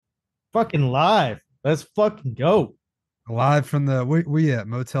Fucking live. Let's fucking go. Live from the where you at?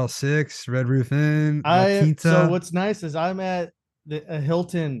 Motel 6, Red Roof Inn, La So Quinta. what's nice is I'm at a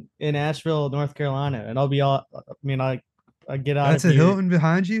Hilton in Asheville, North Carolina, and I'll be all. I mean, I get out of That's a here. Hilton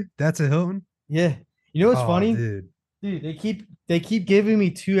behind you? That's a Hilton? Yeah, you know what's Oh, funny, dude. dude? They keep giving me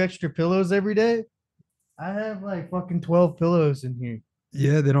two extra pillows every day. I have like fucking 12 pillows in here.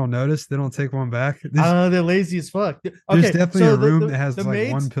 Yeah, they don't notice. They don't take one back. I There's don't know, they're lazy as fuck. there's Okay, definitely a so room that has the like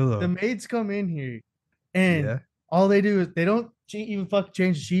one maids the pillow. maids come in here, and Yeah. all they do is they don't even fuck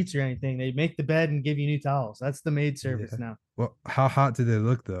change the sheets or anything. They make the bed and give you new towels. That's the maid service Yeah. now. Well, how hot do they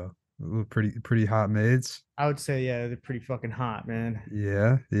look though? Look pretty hot maids. I would say, yeah, they're pretty fucking hot, man.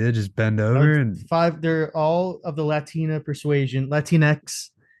 Yeah. Yeah, just bend I would over and five. They're all of the Latina persuasion, Latinx,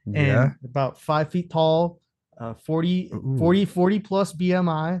 and yeah. about 5 feet tall, 40, Ooh. 40, 40 plus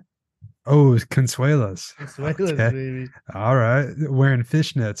BMI. Oh, Consuelas. Venezuela's, Okay. baby. All right. Wearing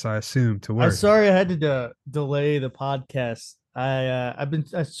fishnets, I assume, to I'm work. sorry I had to delay the podcast.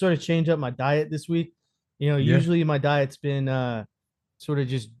 I sort of changed up my diet this week. Yeah. Usually my diet's been sort of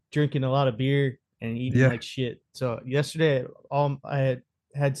just drinking a lot of beer and eating Yeah. like shit. So yesterday all I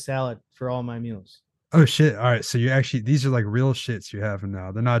had salad for all my meals. Oh shit. All right. So you actually these are like real shits you're having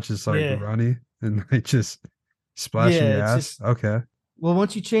now. They're not just like Yeah. runny and like just splashing Yeah, your it's ass. just Okay. well,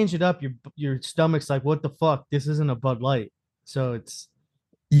 once you change it up, your stomach's like, what the fuck? This isn't a Bud Light. So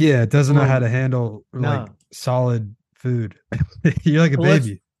Yeah, it it's a doesn't know how little to handle like no. solid food. You're like a Well, let's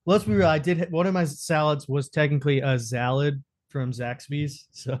baby. let's be real. I did one of my salads was technically a salad from Zaxby's.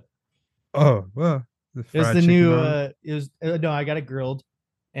 So Oh, well, the it was fried the chicken new on it. it was no, I got it grilled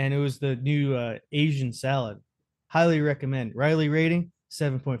and it was the new Asian salad. Highly recommend. Riley rating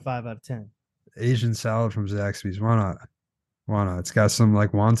 7.5 out of 10. Asian salad from Zaxby's. Why not? Why not? It's got some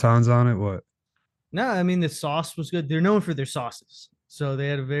like wontons on it. What? No, I mean the sauce was good. They're known for their sauces. So they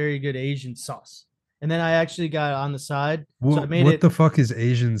had a very good Asian sauce. And then I actually got on the side. So I made What it, the fuck is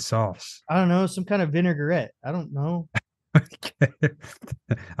Asian sauce? I don't know, some kind of vinaigrette. I don't know. Okay.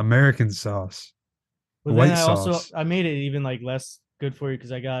 American sauce. But then White sauce. I made it even like less good for you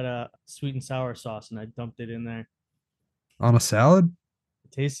because I got a sweet and sour sauce and I dumped it in there. On a salad?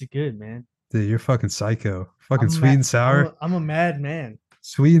 It tasted good, man. Dude, you're fucking psycho. Fucking I'm sweet mad. and sour. I'm a mad man.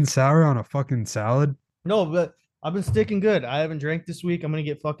 Sweet and sour on a fucking salad. No, but I've been sticking good. I haven't drank this week. I'm gonna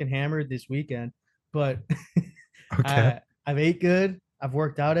get fucking hammered this weekend. But Okay. I've ate good. I've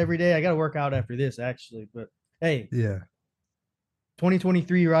worked out every day. I gotta work out after this actually. But hey, Yeah.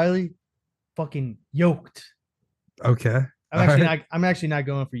 2023 Riley, fucking yoked. Okay. All right. I'm actually not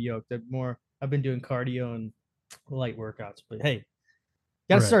going for yoked. I've been doing cardio and light workouts. But hey,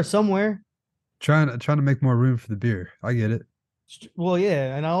 gotta Right. start somewhere. Trying to make more room for the beer. I get it. Well,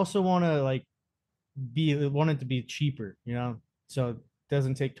 yeah, and I also want to like want it to be cheaper, so it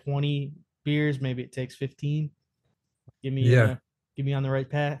doesn't take 20 beers, maybe it takes 15. Give me Yeah. give me on the right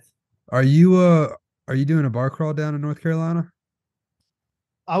path. Are you doing a bar crawl down in North Carolina?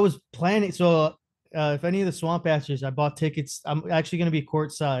 I was planning, so if any of the swamp asters, I bought tickets. I'm actually going to be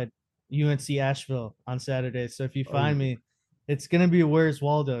courtside UNC Asheville on Saturday, so if you find Oh. me, it's going to be Where's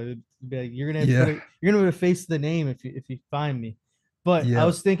Waldo. You're going to Yeah. you're going to face the name if you find me. But I Yeah.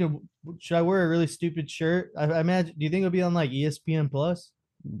 was thinking, should I wear a really stupid shirt? I imagine. Do you think it'll be on like ESPN Plus?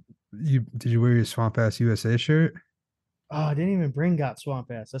 You did you wear your Swamp Ass USA shirt? Oh, I didn't even bring Got Swamp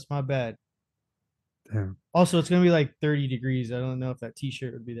Ass. That's my bad. Damn. Also, it's gonna be like 30 degrees. I don't know if that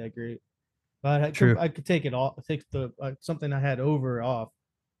T-shirt would be that great, but True. I could take it off. Take the something I had over off.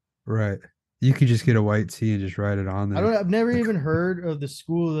 Right. You could just get a white tee and just write it on I don't. there. I've never Like, even heard of the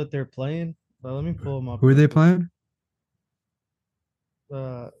school that they're playing. But let me pull them up who are real they quick. playing?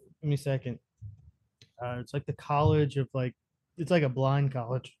 Give me a second. It's like the college of like it's like a blind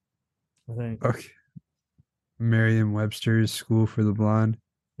college, I think. Okay. Merriam-Webster's School for the Blind.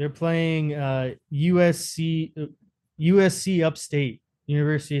 They're playing USC Upstate,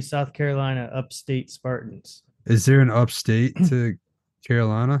 University of South Carolina Upstate Spartans. Is there an upstate to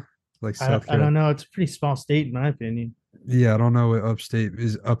Carolina? Like South I don't Carolina? know. It's a pretty small state in my opinion. Yeah, I don't know what upstate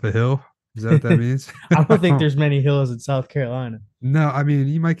is. Up a hill. Is that what that means? I don't think there's many hills in South Carolina. No, I mean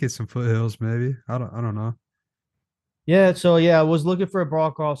you might get some foothills, maybe. I don't know. Yeah, so yeah, I was looking for a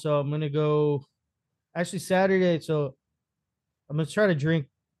brawl call, so I'm gonna go actually Saturday. So I'm gonna try to drink.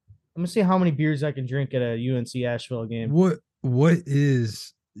 I'm gonna see how many beers I can drink at a UNC Asheville game. What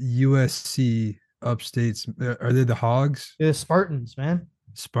is USC upstates? Are they the Hogs? The Spartans, man.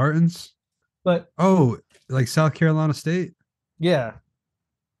 Spartans? But Oh, like South Carolina State? yeah,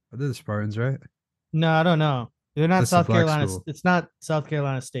 Are they the Spartans, right? no, I don't know. They're not That's the South black Carolina. school. It's not South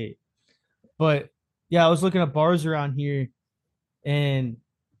Carolina State. But yeah, I was looking at bars around here, and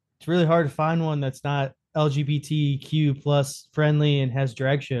It's really hard to find one that's not LGBTQ plus friendly and has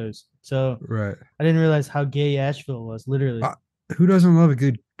drag shows. So Right. I didn't realize how gay Asheville was, literally. Uh, who doesn't love a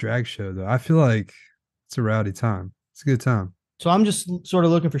good drag show though? I feel like it's a rowdy time. It's a good time. So I'm just sort of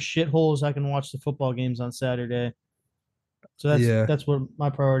looking for shitholes I can watch the football games on Saturday. So Yeah. that's what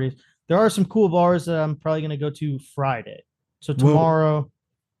my priorities. There are some cool bars that I'm probably gonna go to Friday. So Well, tomorrow,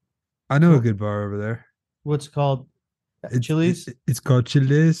 I know a good bar over there. what's it called? Chili's? It's called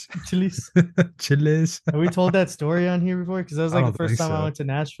Chili's. Chili's. Chili's. Have we told that story on here before? Because that was I like the don't first think time I so. went to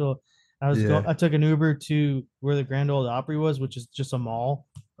Nashville. Yeah. I took an Uber to where the Grand Ole Opry was, which is just a mall,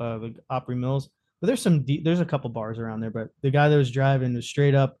 the Opry Mills. But there's a couple bars around there. But the guy that was driving was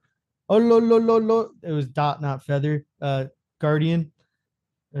straight up, oh lo lo lo lo. It was Dot not Feather, Guardian,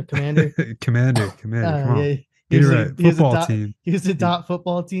 Commander. Commander. Come on. Yeah, Get it right. he was a Football dot team. he was a dot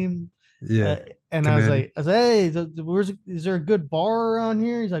football team. Yeah. And Commander. I was like, hey, is there a good bar around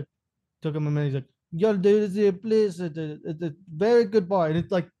here? He's like, took him a minute. He's like, yo, dude, this is a place, it's a very good bar. And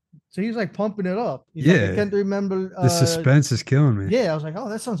it's like, so he's like pumping it up. He's like, I Yeah. can't remember. The suspense is killing me. Yeah, I was like, oh,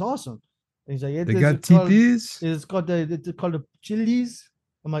 that sounds awesome. And he's like, They got TPs. it's called the Chili's.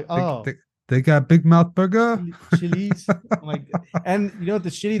 I'm like, They, oh, they, they got Big Mouth Burger. Chili's. I'm like, and you know what the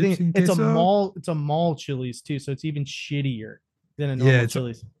shitty Chips thing? and queso. It's a mall Chili's too, so it's even shittier than a Yeah, normal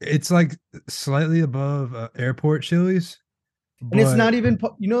Chili's. it's like slightly above airport Chili's, And it's but not even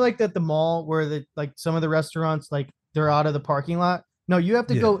you know like at the mall where the like some of the restaurants like they're out of the parking lot. No, you have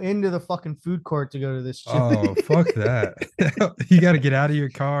to yeah. go into the fucking food court to go to this Oh, Chili. fuck that. You got to get out of your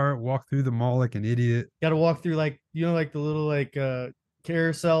car, walk through the mall like an idiot. Got to walk through like you know like the little like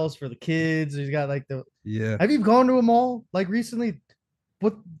carousels for the kids. He's got like the. Yeah, Have you gone to a mall like recently?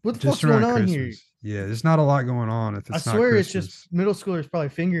 What the just fuck's going around on here? Christmas. Yeah, there's not a lot going on if I it's not swear it's just Christmas. middle schoolers probably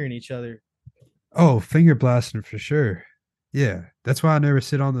fingering each other. Oh, finger blasting for sure. Yeah, that's why I never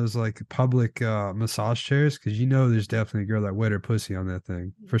sit on those like public massage chairs because you know there's definitely a girl that wet her pussy on that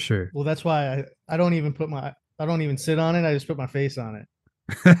thing for sure. Well, that's why I don't even sit on it. I just put my face on it.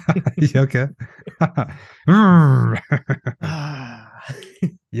 Yeah, okay.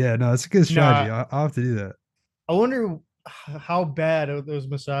 Yeah, no, it's a good strategy. Nah, I'll have to do that. I wonder how bad those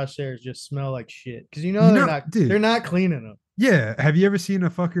massage chairs just smell like shit. Because you You know know, they're dude, not cleaning them. yeah. Have you ever seen a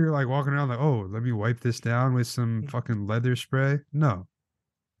fucker like walking around like, oh, let me wipe this down with some fucking leather spray? No,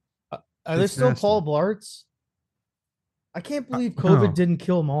 Are there it's still nasty. Paul Blarts? I can't believe COVID No, didn't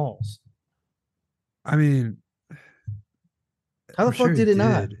kill malls. I mean, How the I'm fuck sure did it it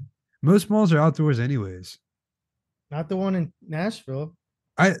not? did. Most malls are outdoors anyways. Not the one in Nashville.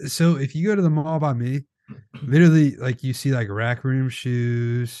 So if you go to the mall by me, literally like you see like rack room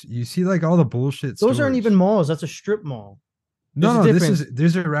shoes, you see like all the bullshit Those aren't even stores. malls. That's a strip mall. No, There's a no, difference.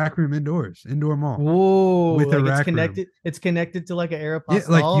 there's a rack room indoor mall Whoa, with a like rack room. It's connected to like an Yeah,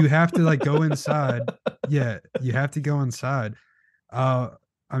 like you Aeropostale. have to like go inside. Yeah, you have to go inside. Uh,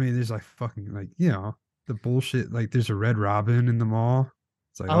 I mean, there's like fucking like the bullshit. Like there's a Red Robin in the mall.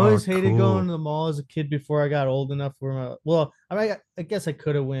 It's like I oh always hated going to cool. the mall as a kid before I got old enough for my well, I guess I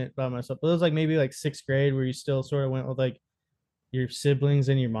could have went by myself, but it was like maybe like sixth grade where you still sort of went with like your siblings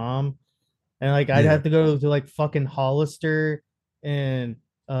and your mom. And like I'd Yeah, have to go to like fucking Hollister and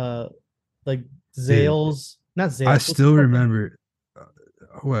uh like dude. Zales. Not I Zales. What's the still fucking remember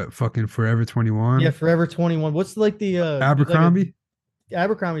what fucking Forever yeah, 21, Forever 21. What's like the there's like a Abercrombie,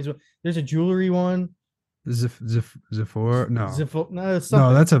 Abercrombie's one. There's a jewelry one. Zephyr. No, No, it's no,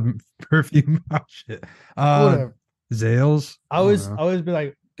 something. that's a perfume. Oh, shit. Uh, Whatever. Zales. I don't I know. always be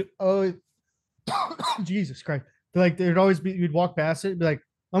like, oh Jesus Christ. Like there'd always be you'd walk past it, be like,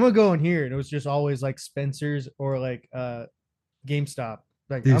 I'm gonna go in here. And it was just always like Spencer's or like GameStop.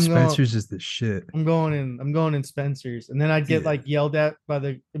 Like Dude, Spencer's is the shit. I'm going in Spencer's. And then I'd get Yeah. like yelled at by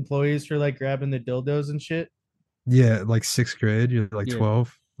the employees for like grabbing the dildos and shit. Yeah, like sixth grade, you're like Yeah.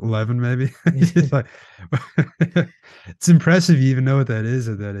 12, 11, maybe. It's like it's impressive you even know what that is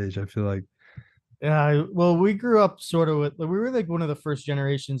at that age. I feel like Yeah, well, we grew up sort of with like, we were like one of the first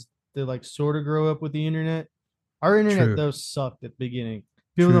generations to like sort of grow up with the internet. Our internet true, though sucked at the beginning.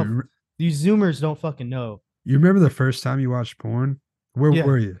 People don't true. these Zoomers don't fucking know. You remember the first time you watched porn? Where Yeah.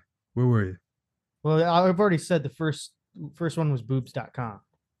 were you? Where were you? Well, I've already said the first one was boobs.com.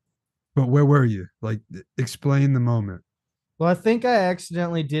 But where were you? Like explain the moment. Well, I think I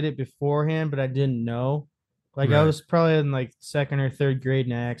accidentally did it beforehand, but I didn't know. Like I Right. was probably in like second or third grade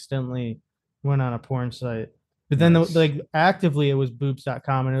and I accidentally went on a porn site. But then Nice. like actively it was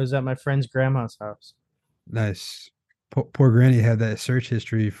boobs.com and it was at my friend's grandma's house. Nice. Poor Granny had that search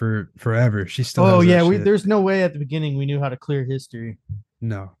history for forever. She still Oh has that yeah, we shit. there's no way at the beginning we knew how to clear history.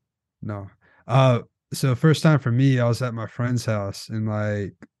 No, no. So first time for me, I was at my friend's house in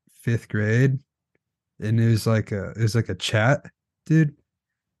like fifth grade, and it was like a chat, dude.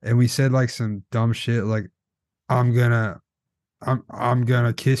 And we said like some dumb shit like I'm gonna I'm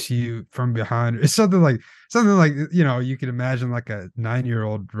gonna kiss you from behind. It's something like you could imagine like a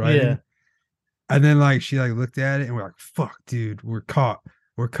 9-year-old Yeah. writing. And then like she like looked at it and we're like, fuck, dude, we're caught.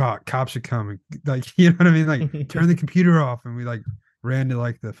 We're caught. Cops are coming. Like, you know what I mean? Like turn the computer off. And we like ran to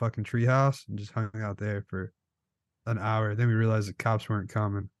like the fucking treehouse and just hung out there for an hour. Then we realized the cops weren't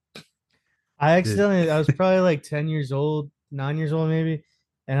coming. Dude. I was probably like 10 years old, 9 years old maybe.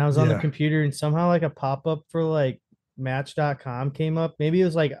 And I was on the Yeah. computer and somehow like a pop-up for like match.com came up. Maybe it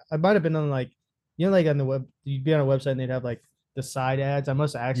was like, I might have been on like, like on the web, you'd be on a website and they'd have like the side ads. I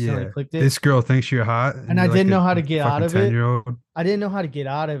must have accidentally Yeah. clicked it This girl thinks you're hot and and I you're like didn't a know how to get out fucking of it. 10-year-old. I didn't know how to get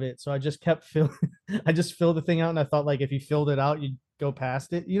out of it. So I just kept filling, I just filled the thing out and I thought like if you filled it out, you'd go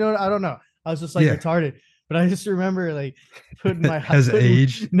past it. I don't know. I was just like Yeah. retarded. But I just remember like Has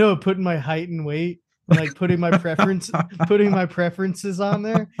aged. putting my height and weight and like putting my preferences on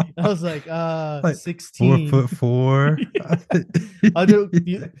there. I was like Like 16. 4'4". I do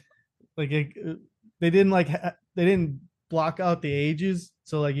like they didn't they didn't block out the ages.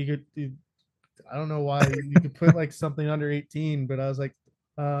 So like I don't know why you could put like something under 18, but I was like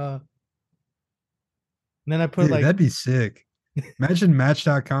and then I put Dude, like that'd be sick. Imagine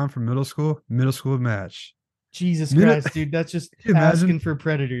Match.com for middle school match. Jesus Middle, Christ, dude, that's just Can you asking imagine? for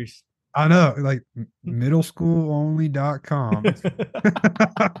predators. I know, like middleschoolonly.com.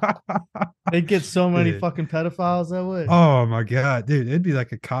 They'd get so many Dude. fucking pedophiles that would. Oh my God, dude. It'd be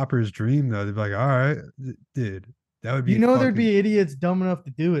like a copper's dream, though. They'd be like, all right, dude, that would be There'd fucking. be idiots dumb enough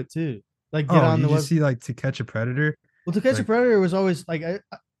to do it too. Like get Oh, on you the just web. see like To Catch a Predator. Well, To Catch a Like, Predator was always like I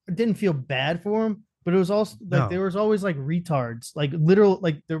didn't feel bad for him, but it was also like there no. was always like retards, like literal,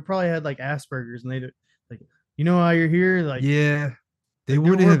 like they probably had like Asperger's, and they like, why you're here, Yeah. They like there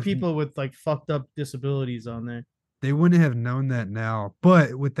wouldn't were have people with like fucked up disabilities on there. they wouldn't have known that now.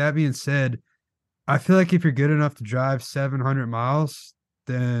 But with that being said, I feel like if you're good enough to drive 700 miles,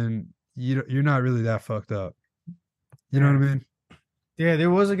 then you're not really that fucked up. You know what I Yeah, mean? yeah. There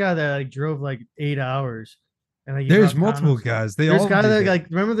was a guy that like drove like 8 hours, and like he There's dropped multiple condoms. guys. They There's a all guy did that that. like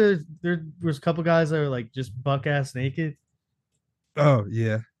remember there was a couple guys that were like just buck ass naked. Oh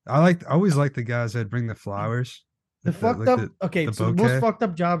yeah. I always like the guys that bring the flowers. The Like the fucked like up. the Okay, the so the most bouquet. fucked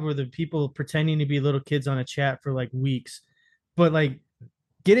up job were the people pretending to be little kids on a chat for like weeks, but like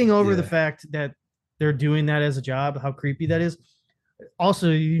getting over the Yeah. fact that they're doing that as a job, how creepy that is. Also,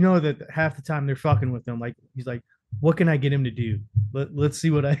 that half the time they're fucking with them. Like he's like, "What can I get him to do? Let's see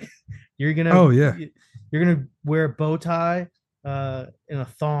what I." You're gonna Oh yeah. you're gonna wear a bow tie, and a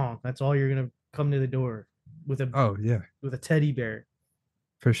thong. That's all you're gonna come to the door with Oh yeah. a teddy bear.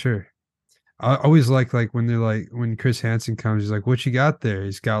 For sure. I always like when they're like when Chris Hansen comes, he's like, "What you got there?"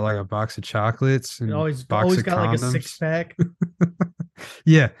 He's got like a box of chocolates It and box always of got like a six condoms. pack.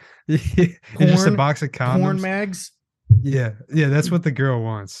 Yeah. It's just a box of Porn condoms. mags. Yeah. Yeah, that's what the girl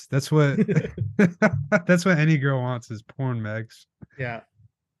wants. That's what that's what any girl wants is porn mags. Yeah.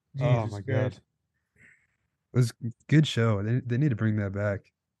 Oh Jesus my God. Christ. It was a good show. They need to bring that back.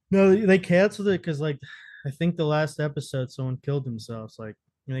 No, they canceled it because like I think the last episode someone killed themselves. Like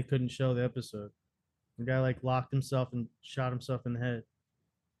they couldn't show the episode. The guy like locked himself and shot himself in the head.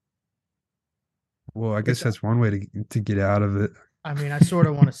 Well, I guess Which that's one way to get out of it. I mean, I sort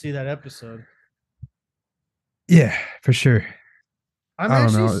of want to see that episode. Yeah, for sure. I'm I don't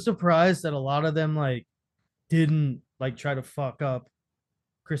actually know. surprised that a lot of them like didn't like try to fuck up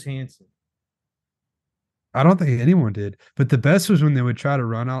Chris Hansen. I don't think anyone did. But the best was when they would try to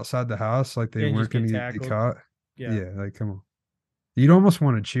run outside the house like they And just weren't going get to get tackled. caught. Yeah. Yeah, like come on. You'd almost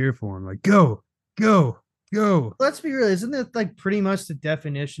want to cheer for him, like go, go, go. Let's be real. Isn't that like pretty much the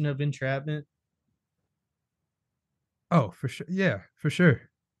definition of entrapment? Oh, for sure. Yeah, for sure.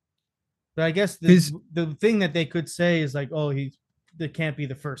 But I guess Because the thing that they could say is like, oh, that can't be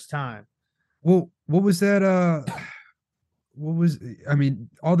the first time. well, what was that? What was? I mean,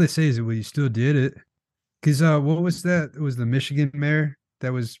 all they say is well, you still did it. Because what was that? It was the Michigan mayor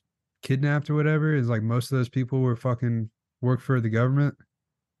that was kidnapped or whatever. Is like most of those people were fucking work for the government.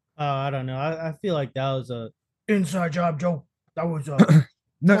 I don't know. I feel like that was a inside job, Joe. That was a false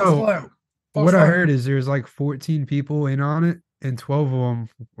No, flag. False what I flag. heard is there's like 14 people in on it, and 12 of them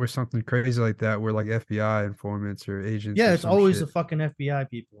were something crazy like that, were like FBI informants or agents Yeah, or it's some always shit. the fucking FBI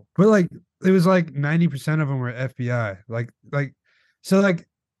people. But like it was like 90% of them were FBI. Like so like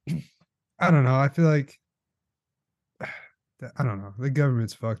I don't know. I feel like I don't know. The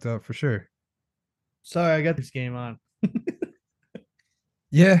government's fucked up for sure. Sorry, I got this game on.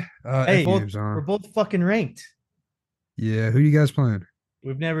 Yeah, Hey, F games we're on. both fucking ranked. Yeah, who you guys playing?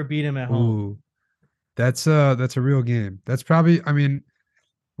 We've never beat him at home. Ooh, that's a real game. That's probably. I mean,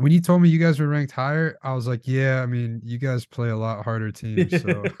 when you told me you guys were ranked higher, I was like, yeah. I mean, you guys play a lot harder teams,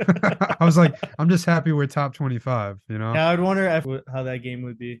 so I was like, I'm just happy we're top 25. You know? Yeah, I would wonder how that game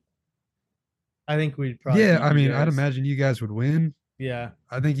would be. I think we'd probably Yeah. beat I you mean, I'd guys. imagine you guys would win. Yeah,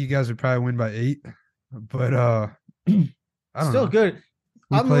 I think you guys would probably win by 8, but I don't still know. good.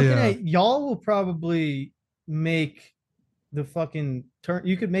 We I'm play looking at y'all will probably make the fucking turn.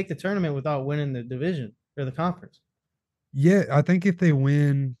 You could make the tournament without winning the division or the conference. yeah, I think if they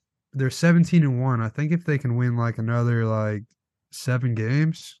win, they're 17-1. I think if they can win like another like 7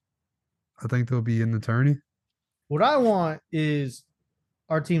 games, I think they'll be in the tourney. What I want is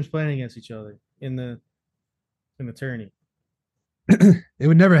our teams playing against each other in the tourney. It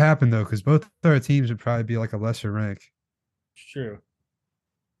would never happen though, because both our teams would probably be like a lesser rank. It's true.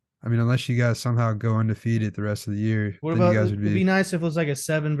 I mean, unless you guys somehow go undefeated the rest of the year, What then you about guys would it'd be be. nice if it was like a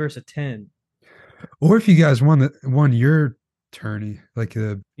 7 versus 10. Or if you guys won your tourney, like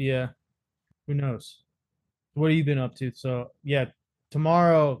the Yeah. Who knows? What have you been up to? So yeah,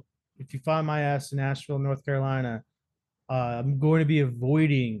 tomorrow, if you find my ass in Asheville, North Carolina, I'm going to be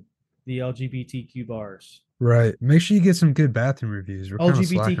avoiding the LGBTQ bars. right. Make sure you get some good bathroom reviews. We're kind of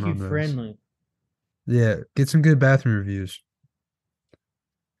slacking LGBTQ on those. friendly. Yeah, get some good bathroom reviews.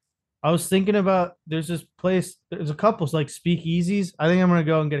 I was thinking about there's this place, there's a couple like speakeasies. I think I'm gonna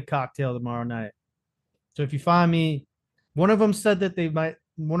go and get a cocktail tomorrow night. So if you find me, one of them said that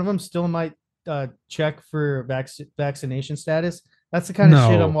one of them still might check for vaccination status. That's the kind of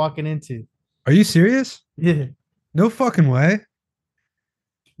shit I'm No. walking into. Are you serious? Yeah. No fucking way.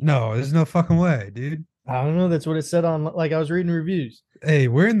 No, there's no fucking way, dude. I don't know. That's what it said on, like, I was reading reviews. Hey,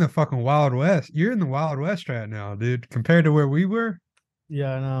 we're in the fucking Wild West. You're in the Wild West right now, dude. Compared to where we were,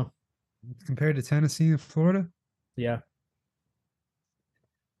 Yeah, I know. compared to Tennessee and Florida, Yeah.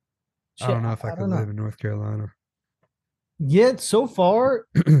 I Shit, don't know if I I could don't know. live in North Carolina. Yet so far,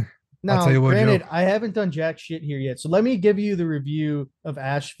 I'll tell now, you what, Joe. granted, I haven't done jack shit here yet. So let me give you the review of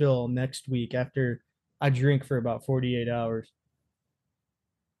Asheville next week after I drink for about 48 hours.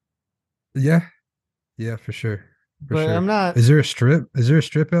 Yeah, yeah, for sure. For But I'm sure. not, Is there a strip? Is there a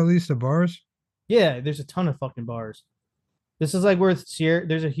strip at least of bars? yeah, there's a ton of fucking bars. This is like where Sierra,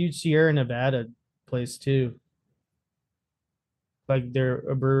 there's a huge Sierra Nevada place too. Like they're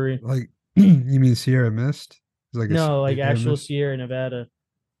a brewery. Like you mean Sierra Mist? It's like a No, like Sierra actual Mist. Sierra Nevada.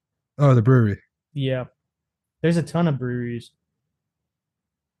 Oh, the brewery. Yeah. There's a ton of breweries.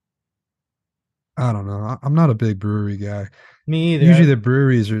 I don't know. I'm not a big brewery guy. Me either. Usually the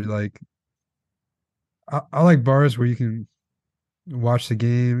breweries are like I like bars where you can watch the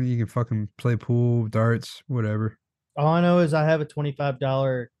game, you can fucking play pool, darts, whatever. All I know is I have a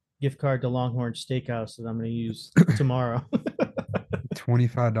 $25 gift card to Longhorn Steakhouse that I'm going to use tomorrow.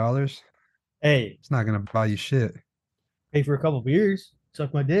 $25. Hey, It's not gonna buy you shit. pay for a couple beers,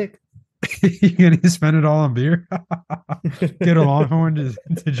 suck my dick. You're gonna spend it all on beer? Get a Longhorn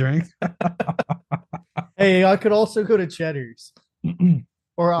to drink? Hey, I could also go to Cheddar's What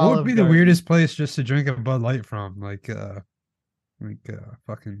or would be Olive the Garden. weirdest place just to drink a Bud Light from? Like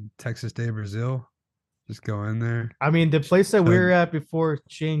fucking Texas Day Brazil. Just go in there. I mean, the place that we Chug. were at before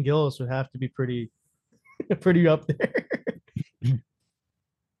Shane Gillis would have to be pretty, pretty up there.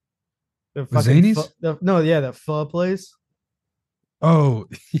 The fucking Zanies? no, yeah, that pho place. Oh,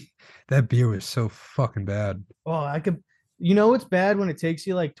 that beer was so fucking bad. Oh, I could. You know, it's bad when it takes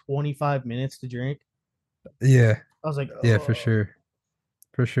you like 25 minutes to drink. Yeah, I was like, yeah, for oh, sure.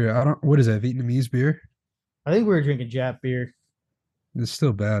 For sure. I don't what is that, Vietnamese beer? I think we were drinking Jap beer. It's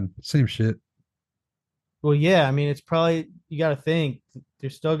still bad. Same shit. Well, yeah, I mean, it's probably you got to think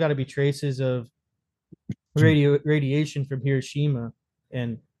there's still got to be traces of radiation from Hiroshima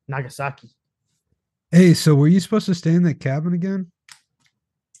and Nagasaki Hey, so were you supposed to stay in that cabin again?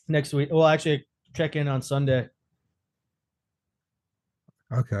 next week. Well, actually, check in on Sunday.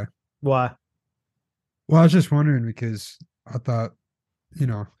 Okay. Why? Well, I was just wondering because I thought,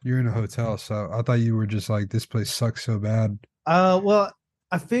 you're in a hotel, so I thought you were just like, this place sucks so bad. Well,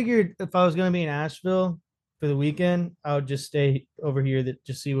 I figured if I was gonna be in Asheville for the weekend, I would just stay over here that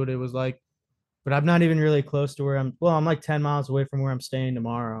just see what it was like. But I'm not even really close to where I'm. Well, I'm like 10 miles away from where I'm staying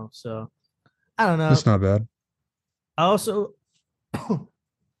tomorrow. So I don't know. That's not bad. I also,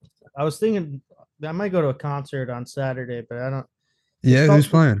 I was thinking I might go to a concert on Saturday, but I don't. It's Yeah, who's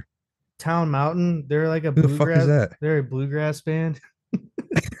called playing? Town Mountain. They're like a Who the fuck is bluegrass. that? They're a bluegrass band.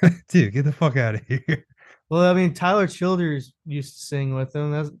 Dude, get the fuck out of here. Well, I mean, Tyler Childers used to sing with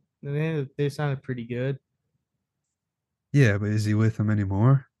them. They sounded pretty good. Yeah, but is he with them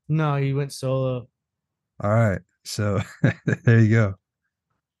anymore? No, he went solo. All right. So there you go.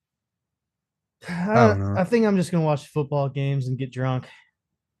 I don't know. I think I'm just gonna watch football games and get drunk.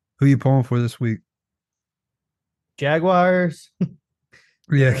 Who you pulling for this week? Jaguars,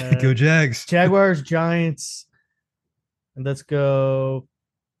 Yeah, uh, go Jags. Jaguars, Giants, and let's go.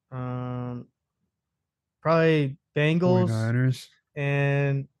 Um, Probably Bengals 49ers.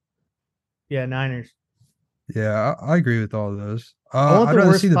 and yeah, Niners. Yeah, I agree with all those. I want I'd the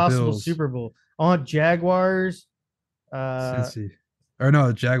rather see worst the possible Bills. Super Bowl. I want Jaguars, Cincy. Or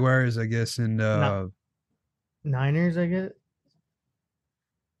no, Jaguars, I guess, and not Niners. I get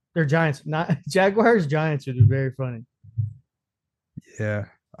they're Giants. Not Jaguars. Giants would be very funny. yeah,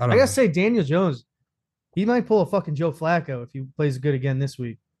 I I don't gotta know. say, Daniel Jones, he might pull a fucking Joe Flacco if he plays good again this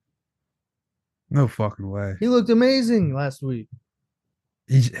week. No fucking way. He looked amazing last week.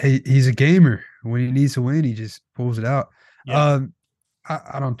 He's a gamer. When he needs to win, he just pulls it out. Yeah. Um,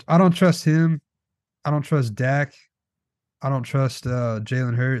 I don't trust him. I don't trust Dak. I don't trust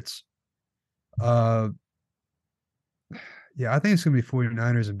Jalen Hurts. Uh, yeah, I think it's gonna be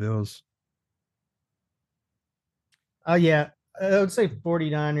 49ers and Bills. Oh, yeah. I would say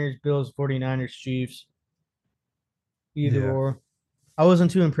 49ers, Bills, 49ers, Chiefs, either Yeah. or. I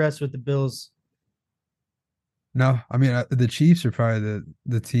wasn't too impressed with the Bills. No, I mean the Chiefs are probably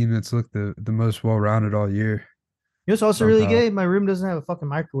the team that's looked the most well rounded all year You know, it's also really somehow. gay. My room doesn't have a fucking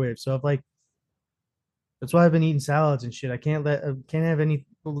microwave, so if like that's why I've been eating salads and shit. I can't have any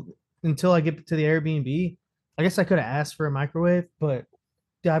until I get to the Airbnb. I guess I could have asked for a microwave, but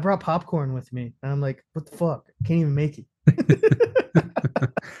yeah, I brought popcorn with me, and I'm like, what the fuck? I can't even make it.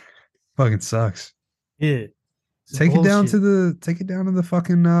 Fucking sucks. Yeah, it's Take it down to bullshit. the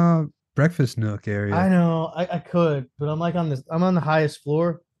fucking breakfast nook I area. know, I could, but I'm like on this. I'm on the highest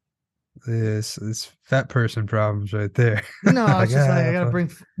floor. This fat person problems right there. No, Like it's just like I gotta fuck.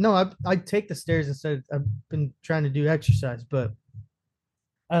 bring. No, I take the stairs instead. I've been trying to do exercise, but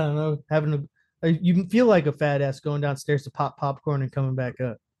I don't know. You feel like a fat ass going downstairs to pop popcorn and coming back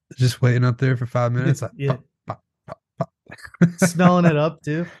up. Just waiting up there for 5 minutes. Like Yeah, pop, pop, pop, pop. smelling it up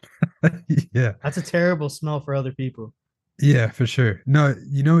too. Yeah. That's a terrible smell for other people. Yeah, for sure. No,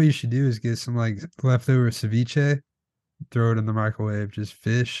 you know what you should do is get some like leftover ceviche, throw it in the microwave, just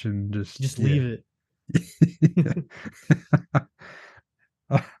fish and just Just yeah. leave it.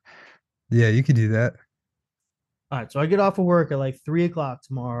 Yeah, you could do that. All right, so I get off of work at like 3 o'clock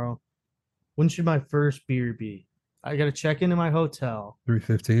tomorrow. When should my first beer be? I got to check into my hotel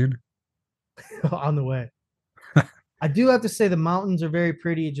 3:15. on the way. I do have to say the mountains are very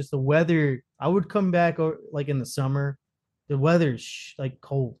pretty. Just the weather. I would come back like in the summer. The weather's like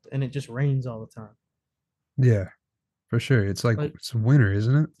cold and it just rains all the time. Yeah, for sure. It's like Like it's winter,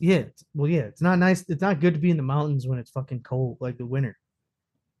 isn't it? yeah, well yeah, it's not nice. It's not good to be in the mountains when it's fucking cold like the winter.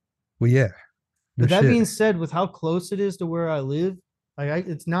 Well, yeah. No But that shit. being said, with how close it is to where I live,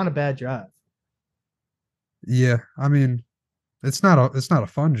 it's not a bad drive. Yeah, I mean, it's not a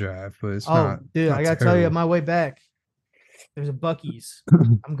fun drive, but it's Oh, dude, I not gotta tell you, on terrible. my way back, there's a Bucky's.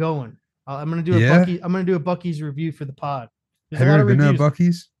 I'm going. I'm gonna do a Yeah. Bucky. I'm gonna do a Bucky's review for the pod. There's a Have you lot ever of been to a reviews.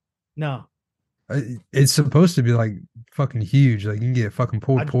 Bucky's? No, It's supposed to be like fucking huge. Like you can get fucking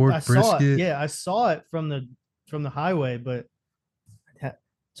pulled I pork, saw it. brisket. Yeah, I saw it from the highway, but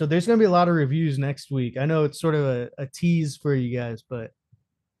so there's gonna be a lot of reviews next week. I know it's sort of a tease for you guys, but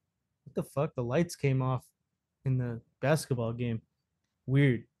what the fuck? The lights came off in the basketball game.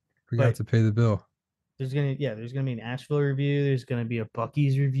 Weird. Forgot But to pay the bill. there's gonna be an Asheville review. There's gonna be a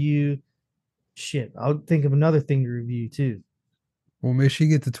Bucky's review. Shit, I'll think of another thing to review too. Well, make sure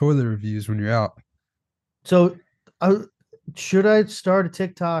you get the toilet reviews when you're out So, I, should I start a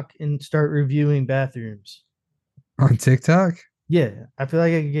TikTok and start reviewing bathrooms? on TikTok. Yeah, I feel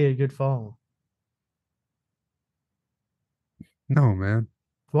like I could get a good follow. No, man.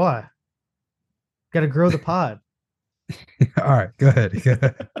 Why? Got to grow the pod. All right, go ahead. Go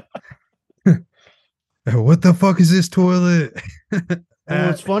ahead. What the fuck is this toilet? And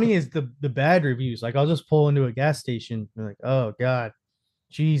what's funny is the bad reviews. Like I'll just pull into a gas station and like, oh god,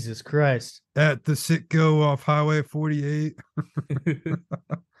 Jesus Christ. At the Sitco off Highway 48.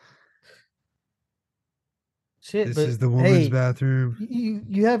 Shit, This but is the woman's hey, bathroom.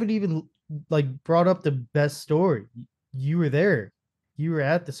 you haven't even like brought up the best story. You were there. You were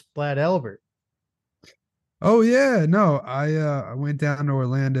at the Splat Albert. Oh yeah, no, I went down to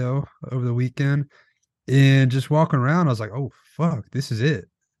Orlando over the weekend and just walking around, I was like, oh fuck, this is it.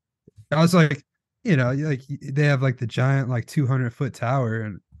 I was like, like they have like the giant like 200-foot tower,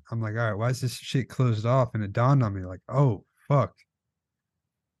 and I'm like, all right, why is this shit closed off? And it dawned on me like, oh fuck,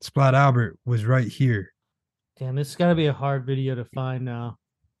 Splat Albert was right here. Damn, this has got to be a hard video to find now.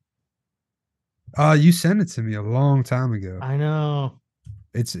 You sent it to me a long time ago. I know.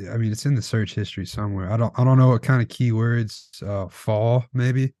 It's I mean it's in the search history somewhere. I don't know what kind of keywords fall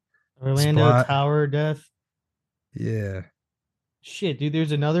maybe. Orlando Splat. Tower death. Yeah. Shit, dude,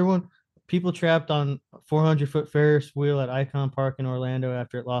 there's another one. People trapped on 400-foot Ferris wheel at Icon Park in Orlando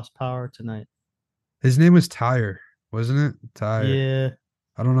after it lost power tonight. His name was Tyre, wasn't it? Tyre. Yeah,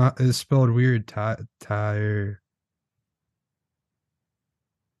 I don't know. It's spelled weird. Tyre.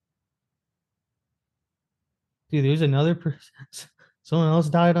 dude, there's another person. Someone else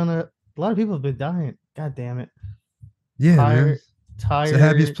died on a. A lot of people have been dying. God damn it. Yeah, man. Tire, It's the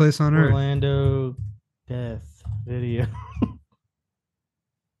happiest tire, place on earth. Orlando death video.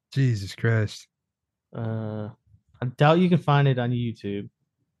 Jesus Christ. I doubt you can find it on YouTube.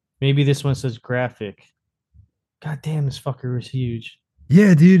 Maybe this one says graphic. God damn, this fucker was huge.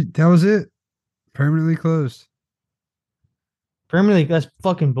 Yeah, dude, that was it. Permanently closed. Permanently, that's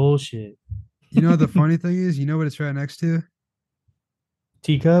fucking bullshit. You know what the funny thing is? You know what it's right next to?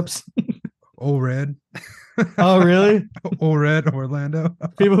 Teacups. Old Red. Oh, really? Old Red, Orlando.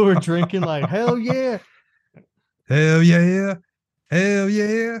 People were drinking like, hell yeah. Hell yeah. Hell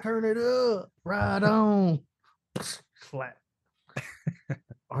yeah. Turn it up. Right on. Flat.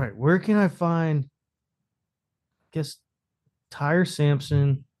 All right, where can I find? I guess Tyre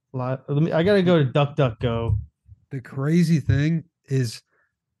Sampson. I gotta go to DuckDuckGo. The crazy thing is,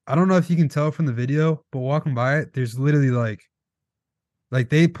 I don't know if you can tell from the video, but walking by it, there's literally like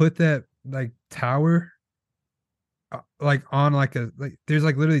they put that like tower like on like a like there's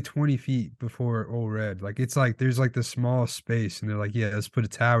like literally 20 feet before Old Red. Like it's like there's like the smallest space, and they're like, yeah, let's put a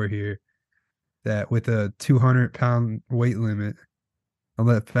tower here that with a 200-pound weight limit. I'll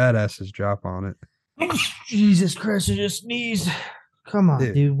let fat asses drop on it. Jesus Christ, I just sneezed. Come on,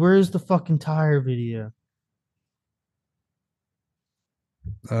 Yeah. dude. Where's the fucking tire video?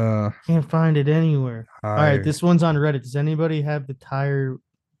 Can't find it anywhere. All right, Higher. this one's on Reddit. Does anybody have the tire?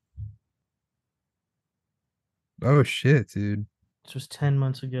 Oh shit, dude. This was 10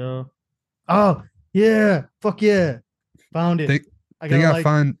 months ago. Oh, yeah. Fuck yeah. Found it. They I they gotta got like.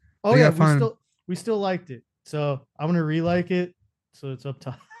 fine. Oh They yeah, got fine. we still liked it. So I'm gonna re-like it. So it's up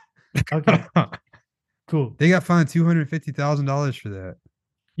top. Okay, cool. They got fined $250,000 for that.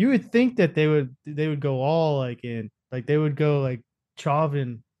 You would think that they would go all like in. Like they would go like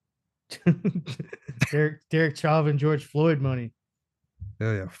Chauvin. Derek Chauvin, George Floyd money.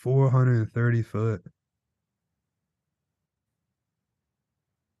 Hell yeah, 430 foot.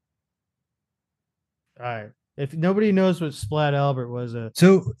 All right. If nobody knows what Splat Albert was,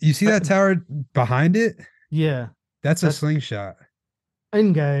 So you see that tower behind it? yeah, That's a that's slingshot.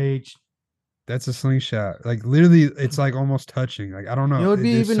 engaged. That's a slingshot. Like literally, it's like almost touching. Like I don't You know. know, it'd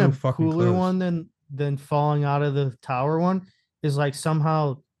be They're even so a fucking cooler close. one than falling out of the tower one is like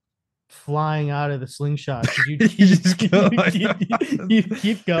somehow flying out of the slingshot because you You keep just go like, you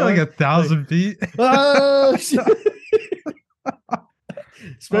keep you're like going 1,000 feet. oh, shit. Oh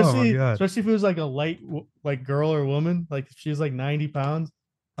my especially god. especially if it was like a light like girl or woman, like if she was like 90 pounds.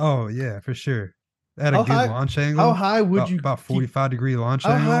 Oh yeah, for sure. They had a how good high launch how angle. high would you About keep 45-degree launch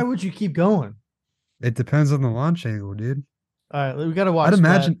how high angle. would you keep going? It depends on the launch angle, dude. All right, we gotta watch I'd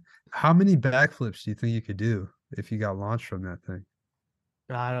Splat. imagine how many backflips do you think you could do if you got launched from that thing?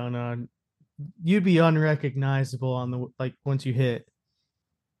 I don't know. You'd be unrecognizable on the like once you hit.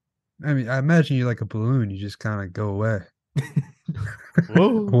 I mean, I imagine you're like a balloon. You just kind of go away.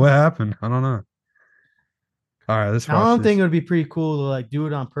 Whoa. What happened? I don't know. All right, let's Now, I watch don't think this. it would be pretty cool to like do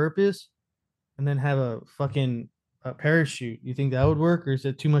it on purpose and then have a fucking parachute. You think that would work, or is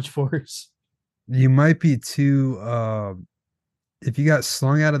it too much force? You might be too. If you got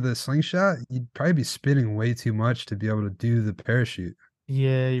slung out of the slingshot, you'd probably be spinning way too much to be able to do the parachute.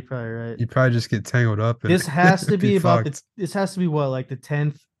 Yeah, you're probably right. You'd probably just get tangled up. And This has to be be about fucked. this has to be what, like the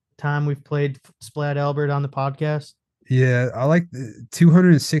 10th time we've played Splat Albert on the podcast. Yeah, I like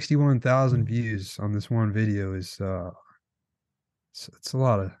 261,000 views on this one video. Is it's a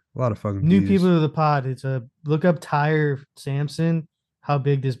lot of fucking New views. people to the pod. It's a look up Tyre Sampson. How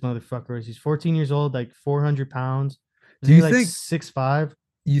big this motherfucker is. He's 14 years old, like 400 pounds. Do you like think 6'5"?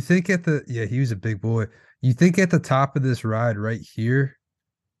 You think he was a big boy. You think at the top of this ride right here,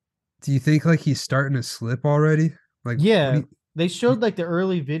 do you think like he's starting to slip already? Like Yeah, they showed like the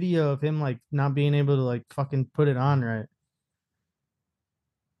early video of him like not being able to like fucking put it on right.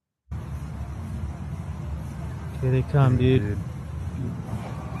 Here they come, dude.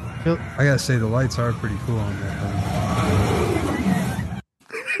 I gotta say the lights are pretty cool on that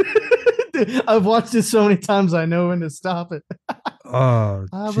thing. I've watched it so many times I know when to stop it. Oh,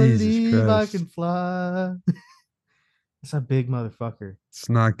 I Jesus believe Christ. I can fly. It's a big motherfucker. It's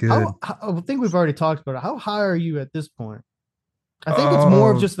not good. I think we've already talked about it. How high are you at this point? I think it's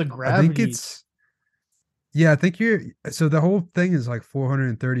more of Oh, just the I think gravity. it's yeah. I think you're so the whole thing is like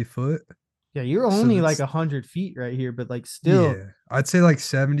 430 foot. Yeah, you're So only like that's 100 feet right here, but like still, yeah. I'd say like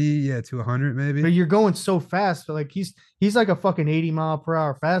 70, yeah, to 100 but maybe. you're going so fast. But like he's like a fucking 80 mile per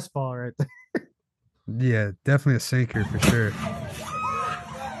hour fastball right there. Yeah, definitely a sinker for sure.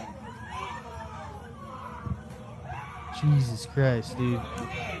 Jesus Christ, dude.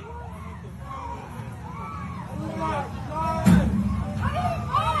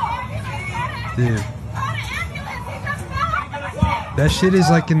 Dude, that shit is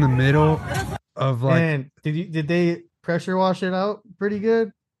like in the middle of like And did they pressure wash it out pretty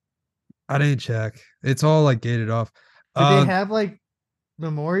good? I didn't check. It's all like gated off. Did they Uh have like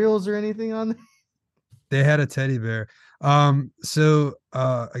memorials or anything on there? they had a teddy bear. So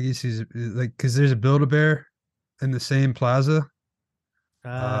I guess he's like because there's a Build-A-Bear in the same plaza. Ah,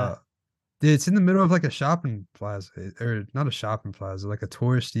 Uh Dude, it's in the middle of like a shopping plaza, or not a shopping plaza, like a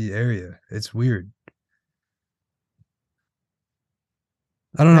touristy area. It's weird.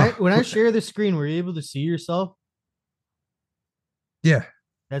 I don't when know. I share the screen, were you able to see yourself? Yeah.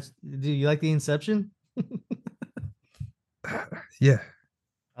 Do you like the Inception? Yeah.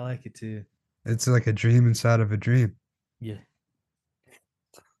 I like it too. It's like a dream inside of a dream. Yeah.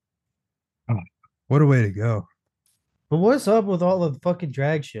 Oh, what a way to go. But what's up with all the fucking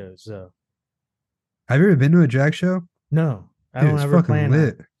drag shows though? Have you ever been to a drag show? No, I Dude, don't it's ever fucking plan on.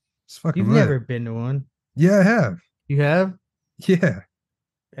 lit. It's You've fucking lit. never been to one. Yeah, I have. You have? Yeah.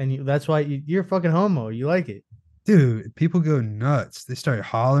 And that's why you're fucking homo. You like it. Dude, people go nuts. They start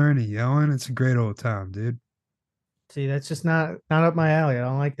hollering and yelling. It's a great old time, dude. See, that's just not up my alley. I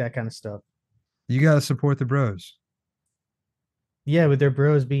don't like that kind of stuff. You gotta support the bros. Yeah, with their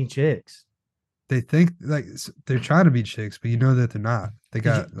bros being chicks. They think like they're trying to be chicks, but you know that they're not. They Did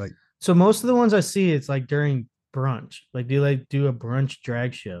you? got like So most of the ones I see, it's like during brunch. Like, do a brunch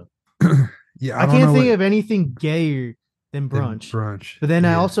drag show? yeah, I I don't can't know think what of anything gayer than than brunch. brunch. But then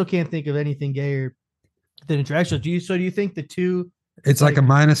I Yeah. also can't think of anything gayer than a drag show. Do you think the two? It's It's like a like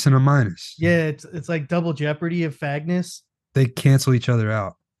minus and a minus. yeah, it's like double jeopardy of fagness. They cancel each other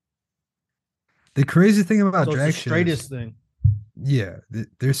out. The crazy thing about So it's the drag shows, straightest thing. yeah,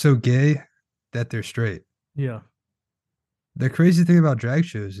 they're so gay that they're straight. Yeah. The crazy thing about drag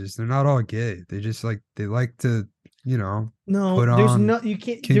shows is they're not all gay. They just like they like to, you know, No, put there's on no you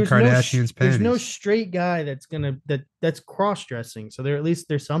can't Kim Kardashian's there's no panties. straight guy that's gonna that's cross dressing. So there at least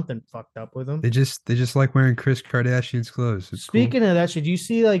there's something fucked up with them. They just like wearing Chris Kardashian's clothes. It's cool. Speaking of that shit, do you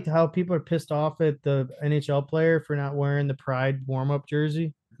see like how people are pissed off at the NHL player for not wearing the Pride warm up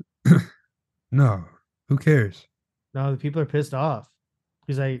jersey? No, who cares? No, the people are pissed off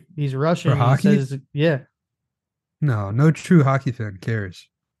because he's For Russian. And he hockey? says yeah. No, no true hockey fan cares.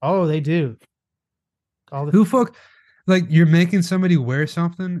 Oh, they do. All the Who fuck like you're making somebody wear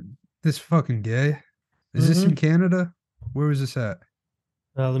something this fucking gay? Is this in mm-hmm. Canada? Where was this at?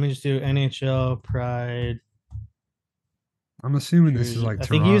 Let me just do NHL Pride I'm assuming this is jersey. like I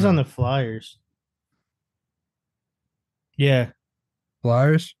think he was on the Toronto. Flyers. Yeah,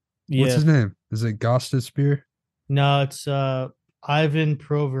 Flyers? What's yeah. his name? Is it Spear? No, it's Ivan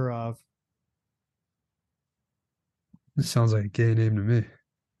Provorov. This sounds like a gay name to me.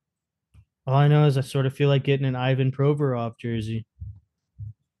 All I know is I sort of feel like getting an Ivan Provorov jersey.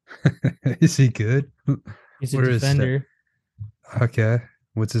 Is he good? He's a What is that? defender. Okay.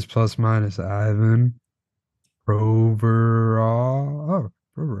 What's his plus minus? Ivan Provorov. Oh,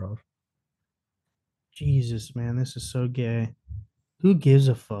 Provorov. Jesus, man, this is so gay. Who gives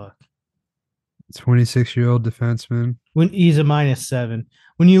a fuck? 26-year-old defenseman. When he's a -7.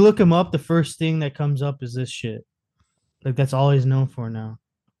 When you look him up, the first thing that comes up is this shit. Like that's all he's known for now.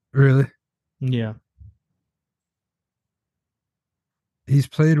 Really? Yeah. He's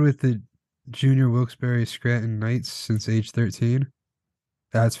played with the Junior Wilkes-Barre Scranton Knights since age 13.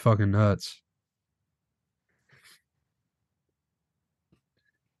 That's fucking nuts.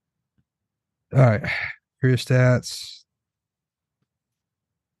 All right. Career stats.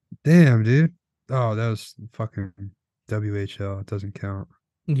 Damn, dude. Oh, that was fucking WHL. It doesn't count.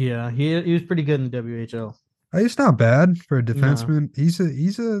 Yeah, he was pretty good in the WHL. It's not bad for a No. defenseman. He's a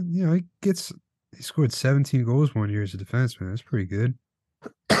he scored 17 goals one year as a defenseman. That's pretty good.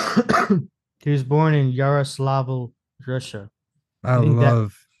 He was born in Yaroslavl, Russia. I You think that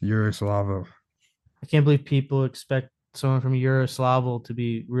love Yugoslavo. I can't believe people expect someone from Yaroslavl to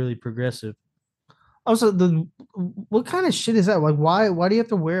be really progressive. Also, the what kind of shit is that? Like, why do you have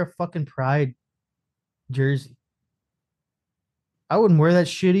to wear a fucking Pride jersey? I wouldn't wear that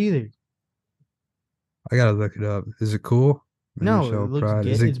shit either. I gotta look it up. Is it cool? No, it NHL looks Pride.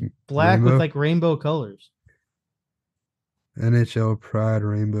 gay. Is it It's black with rainbow? like rainbow colors. NHL Pride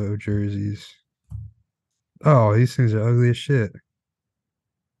rainbow jerseys. Oh, these things are ugly as shit.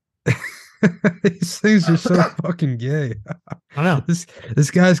 These things are so fucking gay. I know. This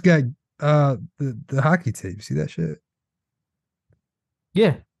this guy's got the hockey tape. See that shit?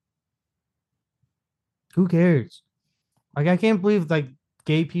 Yeah. Who cares? Like, I can't believe like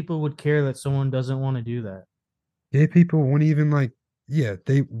gay people would care that someone doesn't want to do that. Gay people wouldn't even like, yeah,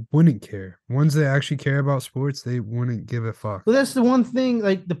 they wouldn't care. Ones that actually care about sports, they wouldn't give a fuck. But that's the one thing,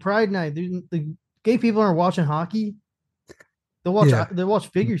 like the Pride Night, the gay people aren't watching hockey. Yeah. They watch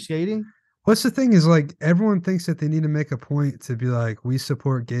figure skating. What's the thing is like everyone thinks that they need to make a point to be like, we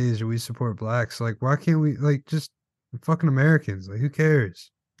support gays or we support blacks. Like, why can't we like just fucking Americans? Like, who cares?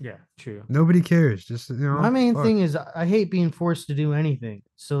 Yeah, true. Nobody cares. Just My main fuck. thing is I hate being forced to do anything.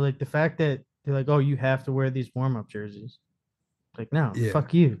 So like the fact that they're like, oh, you have to wear these warm up jerseys. Like, no, Yeah,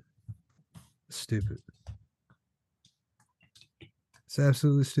 fuck you. stupid. It's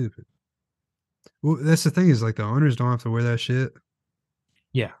absolutely stupid. Well, that's the thing is like the owners don't have to wear that shit.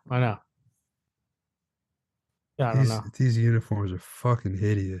 Yeah, I know. Yeah, I don't These know. these uniforms are fucking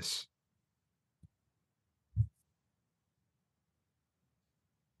hideous.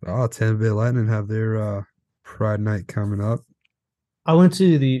 Oh, 10-bit Lightning have their Pride Night coming up. I went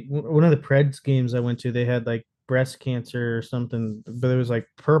to the one of the Preds games I went to. They had like breast cancer or something, but it was like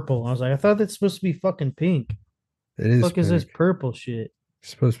purple. I was like, I thought that's supposed to be fucking pink. It is Fuck is this pink. purple shit? It's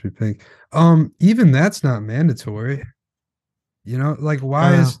supposed to be pink. Even that's not mandatory. You know, like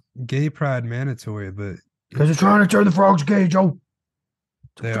why Uh, is gay pride mandatory? But because they're trying to turn the frogs gay, Joe.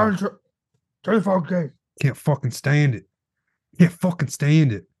 they Trying are. to turn the frogs gay. Can't fucking stand it. Can't fucking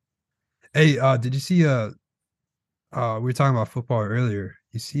stand it. Hey, did you see we were talking about football earlier.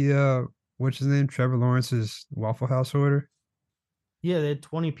 You see what's his name? Trevor Lawrence's Waffle House order? Yeah, they had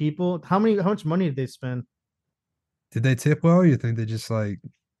 20 people. How much money did they spend? Did they tip well? Or you think they just like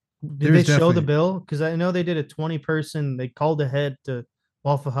Did they there's show the definitely bill? Because I know they did a 20 person. They called ahead to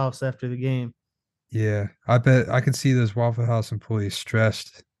Waffle House after the game. yeah. I bet I could see those Waffle House employees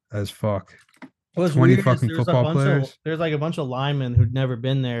stressed as fuck. What's 20 weird is fucking football players. there's like a bunch of linemen who'd never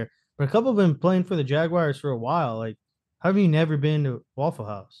been there, but a couple have been playing for the Jaguars for a while. Like, how have you never been to Waffle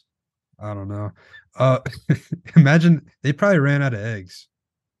House? I don't know. Uh imagine they probably ran out of eggs.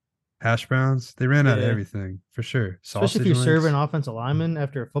 Hash browns. They ran out of Yeah, everything for sure. especially if Sausage you're serving links. offensive linemen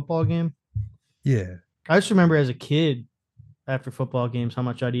after a football game. Yeah. I just remember as a kid after football games how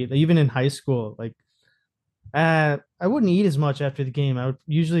much I'd eat. Even in high school, like I wouldn't eat as much after the game. I would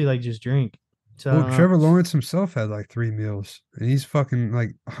usually like just drink. So I Well, don't know. Trevor Lawrence himself had like 3 meals and he's fucking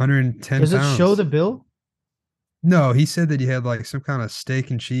like 110 Does it show pounds. the bill? No, he said that he had like some kind of steak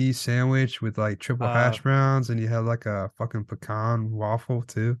and cheese sandwich with like triple Uh, hash browns and you had like a fucking pecan waffle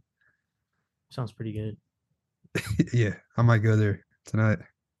too. Sounds pretty good. Yeah, I might go there tonight.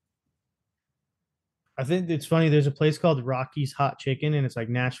 I think it's funny. There's a place called Rocky's Hot Chicken, and it's like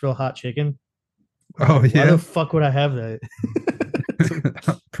Nashville hot chicken. I was Oh like, why the yeah. fuck would I have that?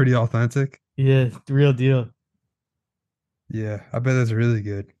 Pretty authentic. Yeah, the real deal. Yeah, I bet that's really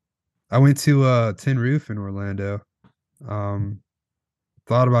good. I went to Tin Roof in Orlando. Um,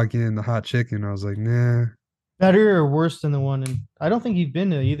 thought about getting the hot chicken. I was like, nah. Better or worse than the one in? I don't think you've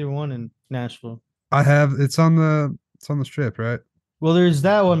been to either one in Nashville. I have it's on the strip, right? Well, there's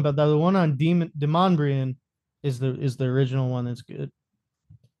that one, but the one on Demonbrian is the original one that's good.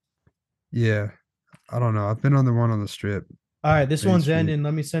 Yeah. I don't know. I've been on the one on the strip, All right, this Main one's Street. ending.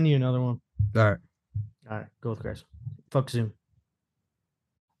 Let me send you another one. All right. All right, go with Chris. Fuck Zoom.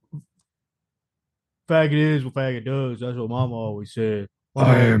 Faggot is what faggot does. That's what Mama always said.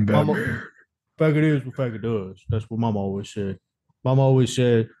 Batman. Faggot is what faggot does. That's what Mama always said. Mama always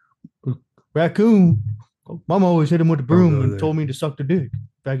said, raccoon. Mama always hit him with the Don't broom go and there. told me to suck the dick.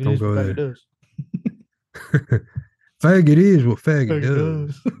 Faggot Don't is what go faggot there. does. Faggot is what faggot Faggot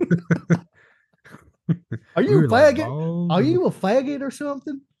does. does. Are We you a were like faggot? balls. Are you a faggot or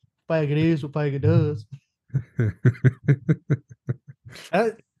something? Faggot is what faggot does.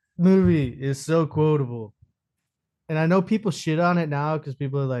 That movie is so quotable. And I know people shit on it now because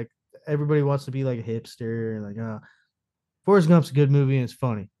people are like, everybody wants to be like a hipster and like, Forrest Gump's a good movie and it's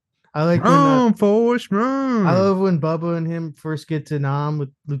funny. I like when Run, Forrest, I run. love when Bubba and him first get to Nam with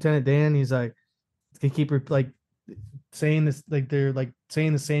Lieutenant Dan. He's like, they keep like saying this, like they're like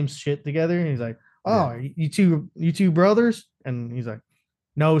saying the same shit together. And he's like, "Oh, Yeah. you two brothers?" And he's like,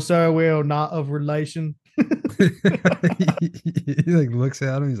 "No, sir, we're not of relation." He like looks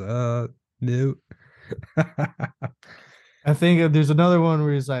at him. He's like, no. I think there's another one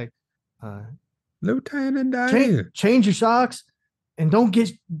where he's like, uh, Lieutenant Dan. change your socks and don't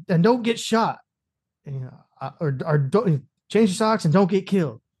get shot." And, or don't change your socks and don't get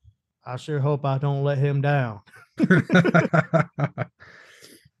killed. I sure hope I don't let him down.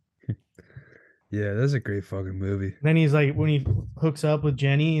 Yeah, that's a great fucking movie. Then he's like, when he hooks up with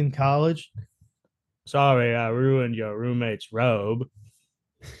Jenny in college, sorry, I ruined your roommate's robe.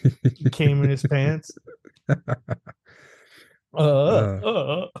 He came in his pants. uh,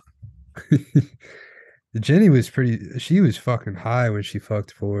 Uh. Jenny was pretty. She was fucking high when she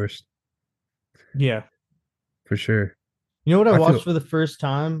fucked Forrest Yeah. for sure. You know what I I watched feel. for the first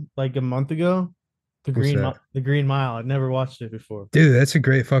time like a month ago? What's that, The Green Mile. I'd never watched it before. dude? That's a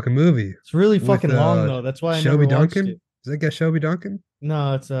great fucking movie It's really with fucking long though. That's why I never Shelby watched it. Duncan. Is that guy Shelby Duncan?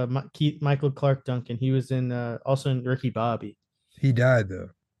 No, it's Michael Clark Duncan. He was in also in Ricky Bobby. He died though.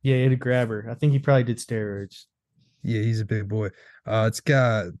 Yeah, he had a grabber. I think he probably did steroids. Yeah, he's a big boy. It's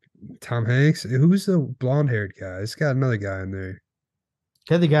got Tom Hanks. Who's the blonde haired guy? It's got another guy in there.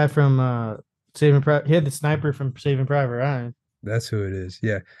 He had the guy from Saving Private. He had the sniper from Saving Private Ryan. That's who it is.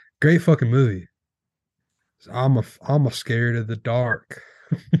 Yeah, great fucking movie. I'm a scared of the dark.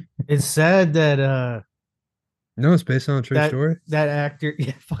 It's sad that No, it's based on a true story. that actor.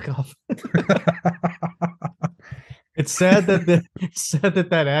 Yeah, fuck off. It's sad that it's sad that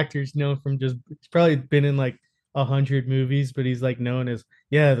that actor's known from just. He's probably been in like 100 movies, but he's like known as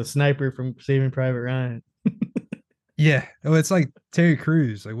the sniper from Saving Private Ryan. Yeah. Oh, it's like Terry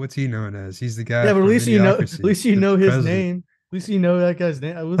Crews. Like, what's he known as? He's the guy Yeah, but from at Idiocracy, least you the know his president. name. At least you know that guy's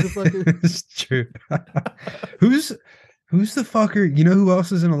name. I was the fucker. It's true. who's who's the fucker? You know who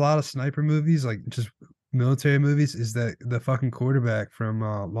else is in a lot of sniper movies, like just military movies? Is that the fucking quarterback from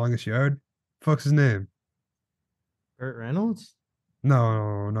Longest Yard? Fuck's his name? Burt Reynolds,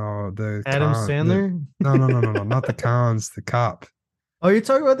 No, Adam Sandler. no, not the cons, the cop. Oh, you're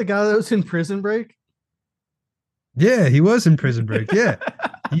talking about the guy that was in Prison Break? Yeah, he was in Prison Break. Yeah.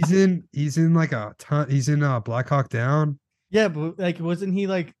 He's in like a ton, he's in Black Hawk Down. Yeah, but like, wasn't he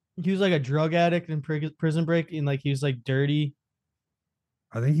like he was like a drug addict in Prison Break, and like he was like dirty.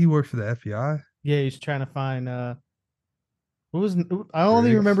 I think he worked for the FBI. Yeah, he's trying to find what was I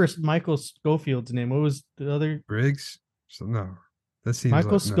only Briggs. remember Michael Schofield's name. What was the other Briggs. So no. That seems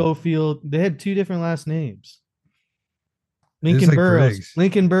Michael like no. Schofield? They had two different last names. It's Lincoln like Burrows. Briggs.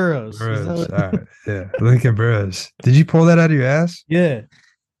 Lincoln Burrows. Burrows. All right. Yeah. Lincoln Burrows. Did you pull that out of your ass? Yeah.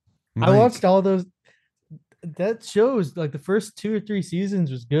 I watched Mike. all those. That shows like the first 2 or 3 seasons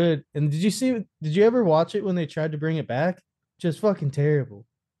was good. And did you ever watch it when they tried to bring it back? Just fucking terrible.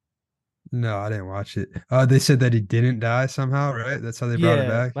 No, I didn't watch it. They said that he didn't die somehow, right? That's how they brought it Yeah,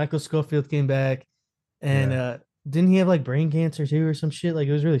 back. Michael Schofield came back, and Yeah. didn't he have like brain cancer too or some shit? Like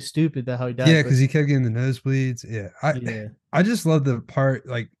it was really stupid that how he died. Yeah, But because he kept getting the nosebleeds. Yeah. yeah, I just love the part,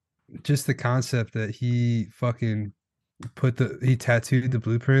 like just the concept that he fucking he tattooed the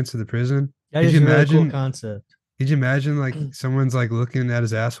blueprints of the prison. that Could is you a really cool imagine? concept. Could you imagine like someone's like looking at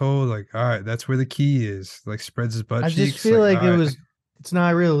his asshole, like, all right, that's where the key is. Like spreads his butt I just cheeks, feel like, like all right. it's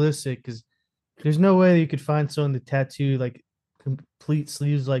not realistic because there's no way you could find someone to tattoo like complete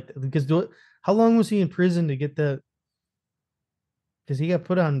sleeves like that. Because how long was he in prison to get that? Because he got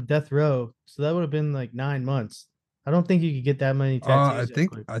put on death row, so that would have been like 9 months. I don't think you could get that many tattoos that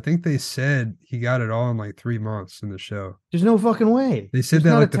quick. I think they said he got it all in like 3 months in the show. There's no fucking way. They said There's that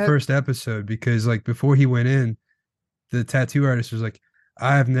not a like the first episode because like before he went in, the tattoo artist was like,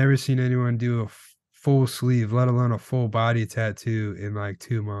 I have never seen anyone do a full sleeve, let alone a full body tattoo in like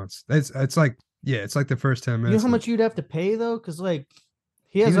 2 months. It's like yeah, it's like the first 10 You know minutes. how much you'd have to pay though? Because like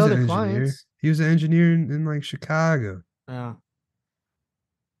he He has was an other engineer. clients. He was an engineer in like Chicago. Yeah.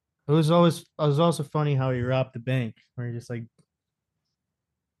 It was also funny how he robbed the bank where he just like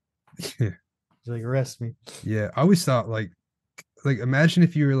Yeah. he's like arrest me. Yeah. I always thought like imagine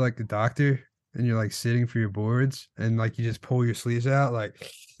if you were like a doctor and you're like sitting for your boards and like you just pull your sleeves out,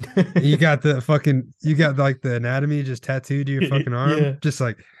 like you got like the anatomy just tattooed to your fucking arm. Yeah. Just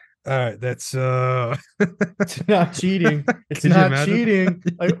like, all right, that's It's not cheating. It's Could you not imagine? cheating.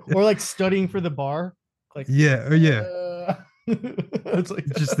 Like or like studying for the bar. Like yeah, or yeah. it's like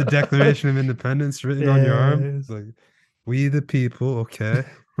Just the Declaration of Independence written on your arm. Yes. It's like, we the people, okay.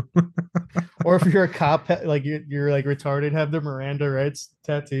 Or if you're a cop, like you're like retarded, have the Miranda rights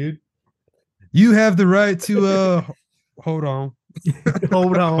tattooed. You have the right to hold on.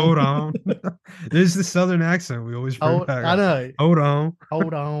 Hold on. Hold on. There's the southern accent we always bring back. I know. Hold on.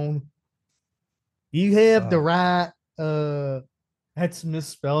 Hold on. You have the Uh, right. That's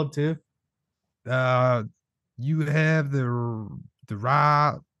misspelled too. You have the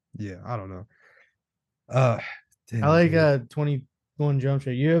right. Yeah, I don't know. I Damn, like dude. 21 Jump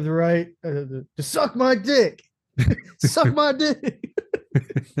Street. You have the right to suck my dick. Suck my dick.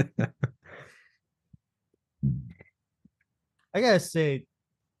 I gotta say,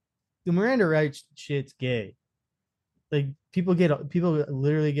 the Miranda rights shit's gay. Like people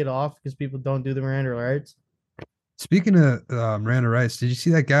literally get off because people don't do the Miranda rights. Speaking of Miranda Rice, did you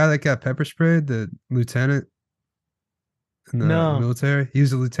see that guy that got pepper sprayed? The lieutenant in the No, military. He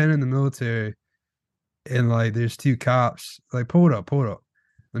was a lieutenant in the military, and like, there's two cops. Like, pull it up, pull it up.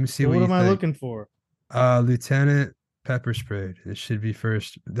 Let me see so what what you am I think. looking for? Lieutenant pepper sprayed. It should be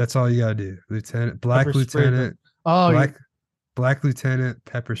first. That's all you gotta do. Lieutenant, Pepper black sprayed them. lieutenant, Oh, black black lieutenant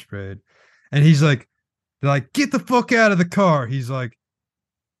pepper sprayed, and he's like, they're like, get the fuck out of the car. He's like,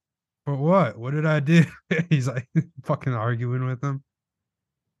 for what? What did I do? He's like fucking arguing with them.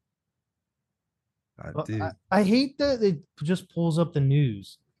 Dude, I hate that it just pulls up the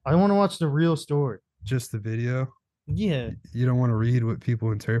news. I want to watch the real story. just the video. Yeah, You don't want to read what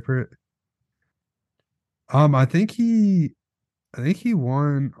people interpret. I think he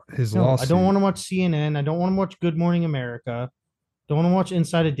won his no, I don't lawsuit. want to watch CNN. I don't want to watch Good Morning America. Don't want to watch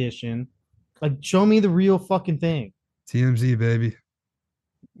Inside Edition. Like, show me the real fucking thing. TMZ, baby.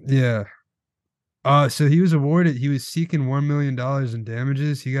 Yeah. So he was awarded, he was seeking $1 million in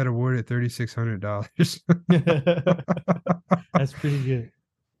damages. He got awarded $3,600. That's pretty good.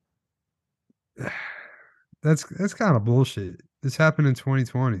 That's kind of bullshit. This happened in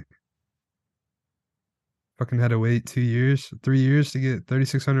 2020. Fucking had to wait 2 years, 3 years to get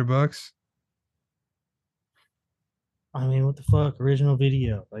 $3,600. I mean, what the fuck? Original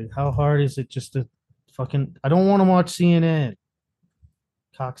video. Like, how hard is it just to fucking? I don't want to watch CNN.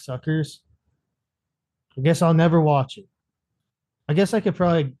 Cocksuckers. I guess I'll never watch it. I guess I could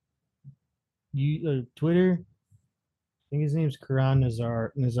probably you Twitter. I think his name's Karan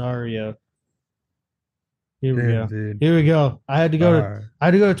Nazario. Here we Damn, go. dude. Here we go. I had to go to Alright. I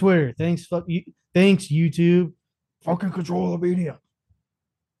had to go to Twitter. Thanks, fuck you. Thanks, YouTube. Fucking control the video.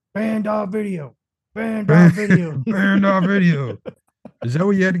 Banned off video. Banned off video. Banned off video. Is that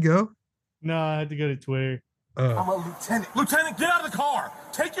where you had to go? No, I had to go to Twitter. I'm a lieutenant. Lieutenant, get out of the car.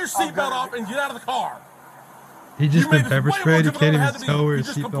 Take your seatbelt off and get out of the car. He just You made been this pepper way more sprayed. He difficult can't than it even had to be. tell where You his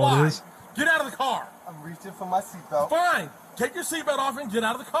just seatbelt comply. is. Get out of the car. I'm reaching for my seatbelt. Fine. Take your seatbelt off and get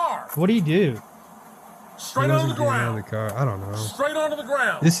out of the car. What do you do? He Straight onto wasn't the getting out of ground. the car. I don't know. Straight onto the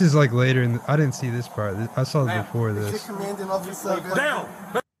ground. This is like later in I didn't see this part. I saw it before Is your this. commanding officer? Down.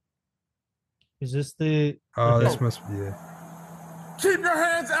 Is this the Oh, okay. this must be it. Keep your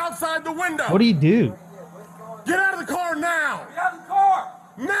hands outside the window. What do you do? Get out of the car now. Get out of the car.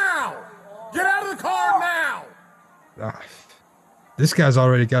 Now. Get out of the car now. Ah, this guy's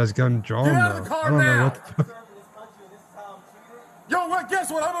already got his gun drawn Get though. out of the car I don't know now. what the fuck. Yo, what?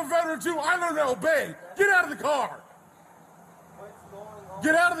 Guess what? I'm a veteran too. I learned to obey. Get out of the car.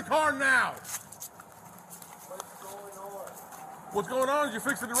 Get out of the car now. What's going on? You're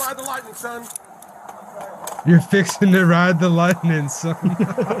fixing to ride the lightning, son. You're fixing to ride the lightning, son. Get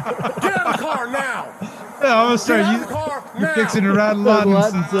out of the car now. Yeah, I'm gonna start. Get out of the car You're now. fixing to ride the lightning,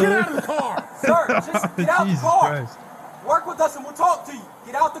 Lightning, son. son. Get out of the car. Sir, just get out the Jesus car. Christ. Work with us and we'll talk to you.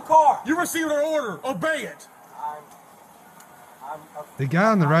 Get out the car. You received an order. Obey it. The guy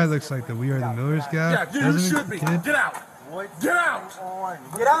on the right looks like the We Are the Millers guy. Yeah, you doesn't should he, be. kid? Get out. Get out.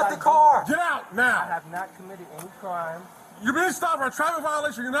 Get out the car. Get out I now. have not committed any crime. You're being stopped for a traffic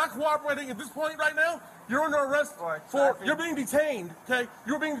violation. You're not cooperating at this point right now. You're under arrest For for. traffic. You're being detained. Okay.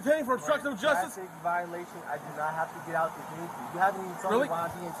 You're being detained for obstruction of justice. Traffic violation. I do not have to get out the vehicle. You haven't even told Really? me why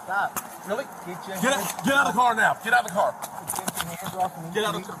I'm being stopped. Really? Get Get out of the car now. Get out of the car. Get your hands off me. Get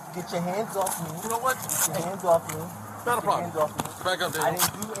out of the- Get your hands off me. You know what? Get your hands off me. Not a problem. Hands off me. Back up, I Daniel.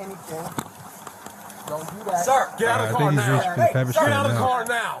 didn't do anything. Don't do that. Sir, Get out of the I car think he's now. reaching for the pepper Get spray out of the now. car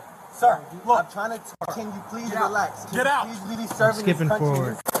now. sir, I'm look. trying to. Can you please Get out. relax? Can Get you out. Please really I'm serving skipping this country.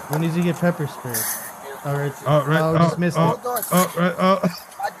 forward. When does he get pepper sprayed? All right. Oh, right. Oh, Oh, just missed oh, it. oh, right. Oh.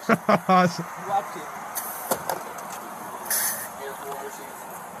 Watch it.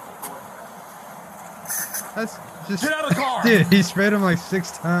 That's just. Get out of the car. Dude, he sprayed him like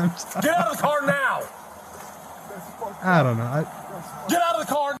 6 times. Get out of the car now. I don't know. Get out of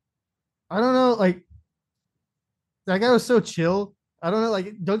the car. I don't know. Like that guy was so chill. I don't know.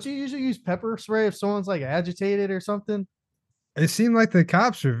 Like, don't you usually use pepper spray if someone's like agitated or something? It seemed like the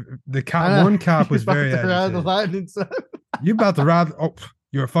cops are. The I cop. know. One cop was About very to ride the agitated. lightning, son. You about to ride? Oh,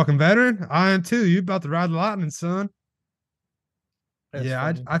 you're a fucking veteran. I am too. You about to ride the lightning, son? That's Yeah,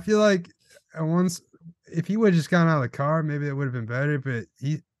 funny. I feel like once if he would have just gotten out of the car, maybe it would have been better. But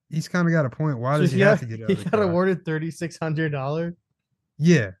he's kind of got a point. Why So does he have to get out he of the got car? awarded $3,600.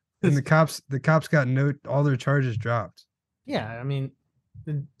 Yeah, and the cops got all their charges dropped. Yeah, I mean,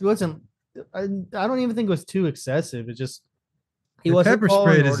 it wasn't. I don't even think it was too excessive. It just he They wasn't pepper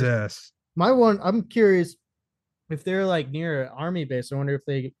following sprayed his orders. ass. My one, I'm curious. if they're like near an army base, I wonder if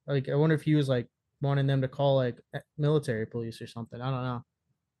they like. I wonder if he was like wanting them to call like military police or something. I don't know.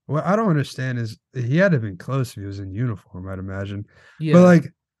 What I don't understand is he had to have been close if he was in uniform, I'd imagine. Yeah, But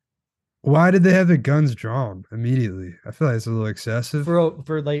like, why did they have their guns drawn immediately? I feel like it's a little excessive.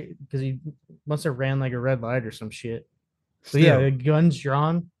 for like because he must have ran like a red light or some shit. But yeah, Still. the guns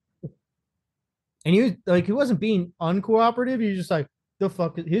drawn, and he was like he wasn't being uncooperative. He was just like the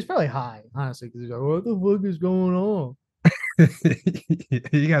fuck. He was probably high, honestly, because he's like, what the fuck is going on?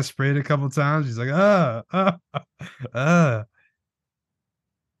 He got sprayed a couple times. He's like, uh.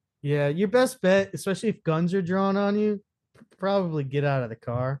 Yeah, your best bet, especially if guns are drawn on you, probably get out of the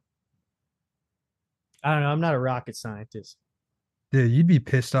car. I don't know. I'm not a rocket scientist. Dude, you'd be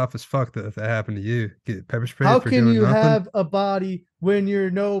pissed off as fuck though if that happened to you. Get pepper sprayed How for can doing you nothing. have a body when you're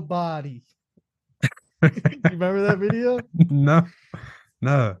nobody? You remember that video? No,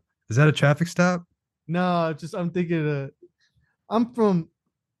 no. Is that a traffic stop? No, just I'm thinking I'm from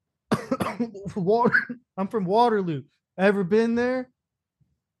water. I'm from Waterloo. Ever been there?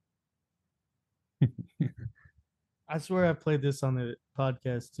 I swear I played this on the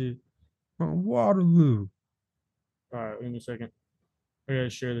podcast too. Oh, Waterloo. All right, give me a second. I gotta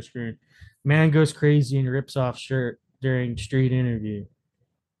share the screen. Man goes crazy and rips off shirt during street interview.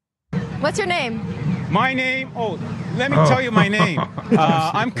 What's your name? My name? Oh, let me Oh. tell you my name.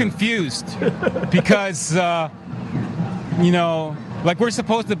 I'm confused because, you know, like we're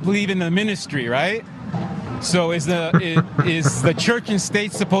supposed to believe in the ministry, right? So is the church and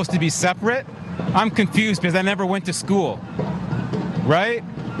state supposed to be separate? I'm confused because I never went to school, right?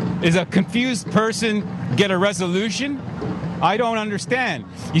 Is a confused person get a resolution? I don't understand.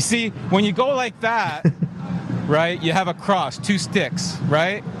 You see, when you go like that, right, you have a cross, two sticks,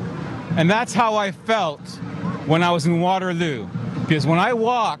 right? And that's how I felt when I was in Waterloo. Because when I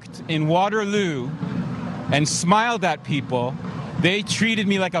walked in Waterloo and smiled at people, they treated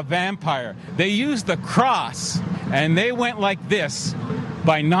me like a vampire. They used the cross and they went like this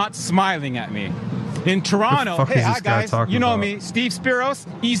by not smiling at me. In Toronto, fuck hey, is hi this guy guys, talking you know about? me, Steve Spiros,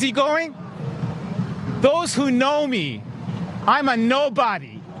 easygoing. Those who know me, I'm a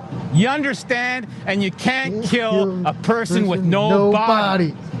nobody. You understand? And you can't kill a person with no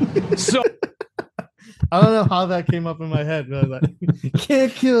body. So I don't know how that came up in my head, but I was like,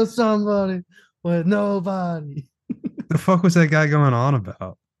 can't kill somebody with nobody. The fuck was that guy going on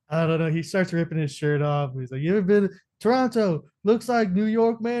about? I don't know. He starts ripping his shirt off. He's like, you ever been to Toronto? Looks like New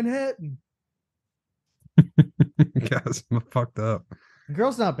York, Manhattan. Guys, I'm fucked up. The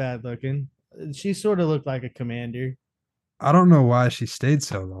girl's not bad looking. She sort of looked like a commander. I don't know why she stayed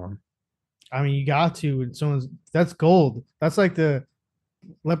so long. I mean, you got to when someone's that's gold. That's like the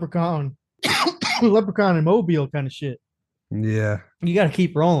leprechaun, leprechaun and mobile kind of shit. Yeah, You got to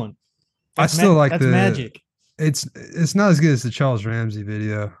keep rolling. I still like that's the magic. It's not as good as the Charles Ramsey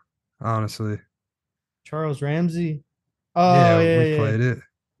video, honestly. Charles Ramsey. Oh yeah, we yeah, played it.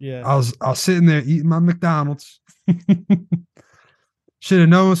 yeah. I was sitting there eating my McDonald's. Should have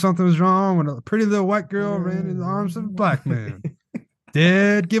known something was wrong when a pretty little white girl ran in the arms of a black man.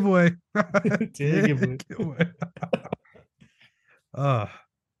 Dead giveaway. Dead giveaway. Uh,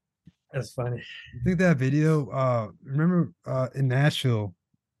 That's funny. I think that video, remember in Nashville,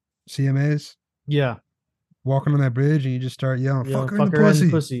 CMAs Yeah. walking on that bridge and you just start yelling, Yeah, fuck her in the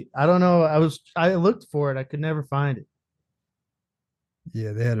pussy. I don't know. I looked for it. I could never find it.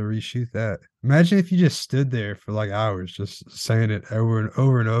 Yeah, they had to reshoot that. Imagine if you just stood there for like hours just saying it over and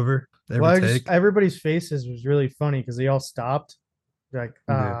over and over. Every Well, take. everybody's faces was really funny because they all stopped. They're like,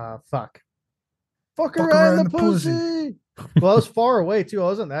 Yeah. fuck. Fuck her right in the pussy. Well, I was far away too. I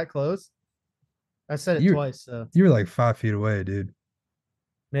wasn't that close. I said it You- twice, so You were like 5 feet away, dude.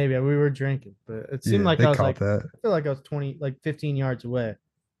 maybe we were drinking, but it seemed Yeah, like they I was caught like, that. I feel like I was 15 yards away.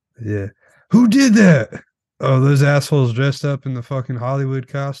 Yeah. Who did that? Oh, those assholes dressed up in the fucking Hollywood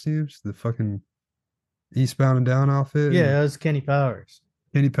costumes, the fucking Eastbound and Down outfit. Yeah, and it was Kenny Powers.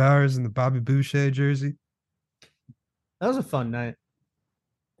 Kenny Powers and the Bobby Boucher jersey. That was a fun night.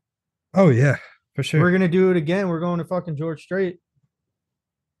 Oh yeah, for sure. We're gonna do it again. We're going to fucking George Strait.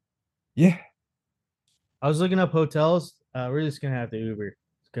 Yeah. I was looking up hotels. We're just gonna have to Uber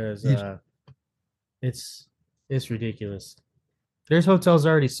because You- it's ridiculous. There's hotels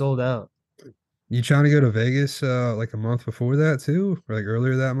already sold out. You trying to go to Vegas like a month before that too? Or like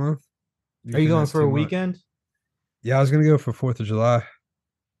earlier that month? Are you think going that's for too a much? weekend? Yeah, I was gonna go for 4th of July.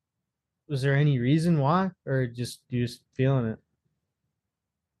 Was there any reason why, or just you just feeling it?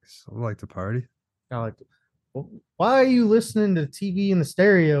 I like to party. I like. Why are you listening to TV and the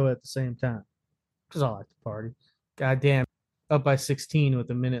stereo at the same time? Because I like to party. God damn, up by 16 with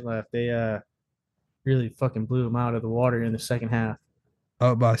a minute left. They really fucking blew them out of the water in the second half.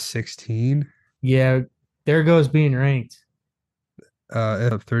 Up by 16. Yeah, there goes being ranked.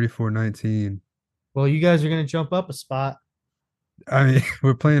 Up 34-19. Well, you guys are gonna jump up a spot. I mean,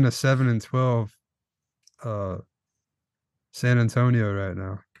 we're playing a 7-12 San Antonio right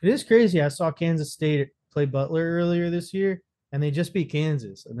now. It is crazy. I saw Kansas State play Butler earlier this year, and they just beat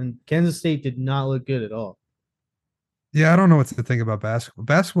Kansas. And then Kansas State did not look good at all. Yeah, I don't know what to think about basketball.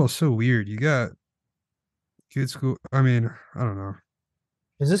 Basketball is so weird. You got good school. I mean, I don't know.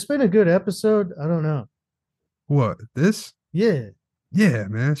 Has this been a good episode? I don't know. What? This? Yeah. Yeah,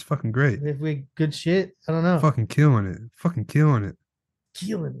 man, it's fucking great. If we good shit, I don't know. Fucking killing it. Fucking killing it.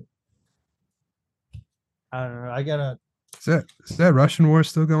 Killing it. I don't know. I gotta. Is that Russian war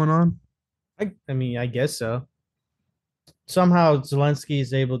still going on? I mean, I guess so. Somehow Zelensky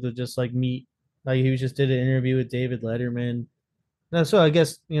is able to just like meet. Like he just did an interview with David Letterman. No, so I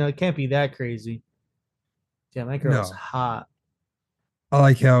guess it can't be that crazy. Damn, that girl is No. hot. I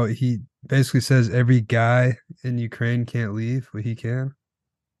like how he basically says every guy in Ukraine can't leave, but he can.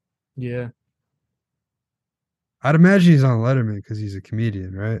 Yeah. I'd imagine he's on Letterman because he's a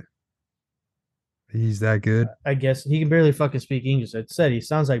comedian, right? He's that good. I guess he can barely fucking speak English. I said he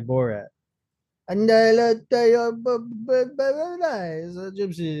sounds like Borat. And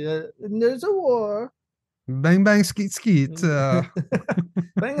gypsy. There's a war. Bang bang skeet skeet.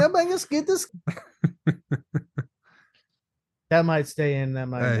 Bang, skid this. That might stay in. That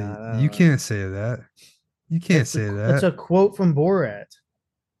might Hey, not. I you don't know. can't say that. You can't say That's that. a quote from Borat.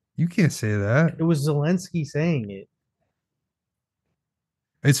 You can't say that. It was Zelensky saying it.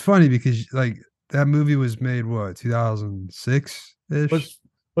 It's funny because like that movie was made what 2006 ish.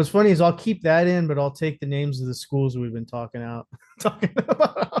 What's funny is I'll keep that in, but I'll take the names of the schools we've been talking about.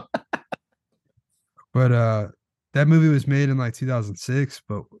 But that movie was made in like 2006.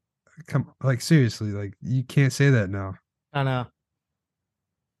 But like seriously, like you can't say that now. I know.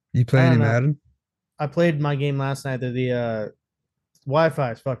 You play I any don't know. Madden? I played my game last night. The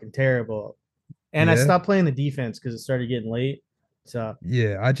Wi-Fi is fucking terrible, and I Yeah? stopped playing the defense because it started getting late. So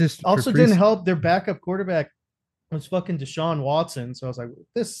Yeah, I just also didn't help. Their backup quarterback was fucking Deshaun Watson. So I was like,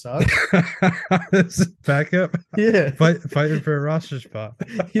 this sucks. This is backup. Yeah, Fighting for a roster spot.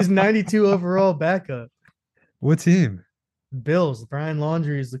 he's 92 overall backup. What team? Bills. Brian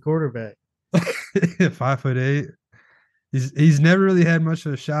Laundrie is the quarterback. 5'8". He's never really had much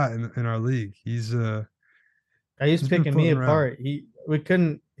of a shot in our league. He's He's been picking me floating around. apart. We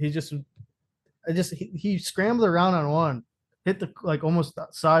couldn't. He scrambled around on one, hit the like almost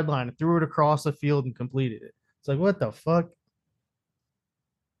sideline, threw it across the field and completed it. It's like what the fuck?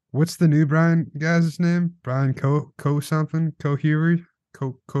 What's the new Brian guy's name? Brian Co something? Cohery?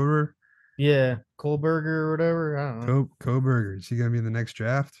 Coder? Yeah, Kohlberger or whatever. I don't know. Coburger. Is he gonna be in the next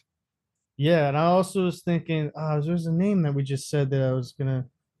draft? Yeah, and I also was thinking, there's a name that we just said that I was gonna.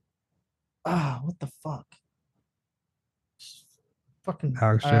 What the fuck? Fucking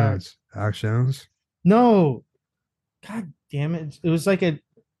Alex Jones. Alex Jones. No, god damn it! It was like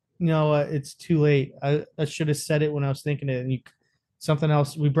it's too late. I should have said it when I was thinking it, and something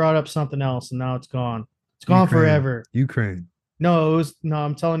else. We brought up something else, and now it's gone. It's gone Ukraine. forever. Ukraine. No,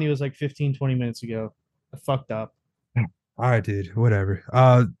 I'm telling you, it was like 15, 20 minutes ago. I fucked up. All right, dude. Whatever.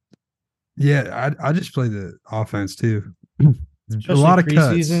 Yeah, I just play the offense too. A Especially lot of cuts.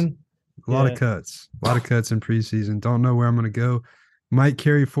 preseason. A lot Yeah. of cuts. A lot of cuts in preseason. Don't know where I'm gonna go. Might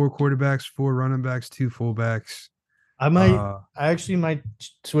carry 4 quarterbacks, 4 running backs, 2 fullbacks. I actually might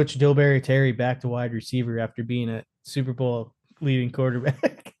switch Dilberry Terry back to wide receiver after being a Super Bowl leading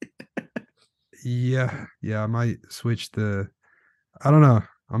quarterback. Yeah, I might switch I don't know.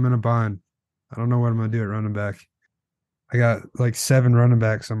 I'm in a bind. I don't know what I'm gonna do at running back. I got like 7 running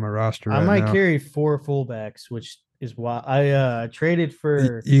backs on my roster I right might now. carry 4 fullbacks, which is why I traded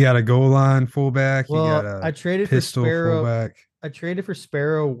for. You got a goal line fullback. You Well, got a I traded for pistol Sparrow. fullback. I traded for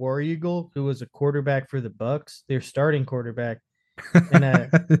Sparrow War Eagle, who was a quarterback for the Bucks, their starting quarterback, and Now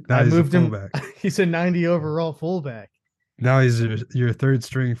I he's a moved him. fullback. He's a 90 overall fullback. Now he's your 3rd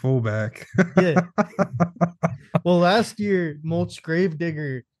string fullback. Yeah. Well, last year Mulch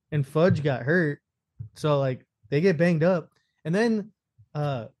Gravedigger and Fudge got hurt, so like they get banged up, and then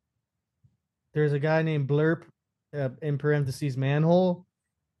there's a guy named Blurp in parentheses Manhole.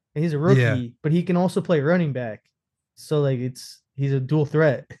 And he's a rookie, Yeah. but he can also play running back. So like he's a dual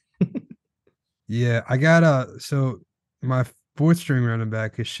threat. Yeah, I got so my 4th string running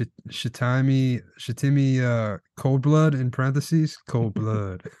back is Shatimi Cold Blood in parentheses Cold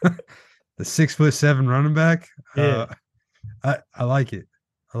Blood. The 6'7" running back. Yeah. I like it.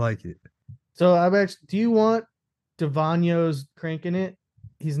 I like it. So do you want Devonio's cranking it?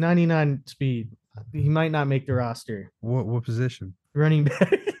 He's 99 speed. he might not make the roster. What position? Running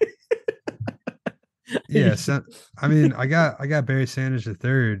back. Yeah, I mean, I got Barry Sanders the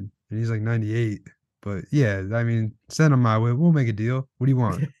third, and he's like 98. But yeah, I mean, send him my way. We'll make a deal. What do you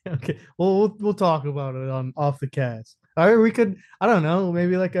want? Okay. Well, we'll talk about it on off the cast. All right, we could. I don't know.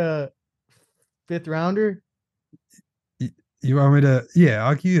 Maybe like a 5th rounder. You want me to? Yeah,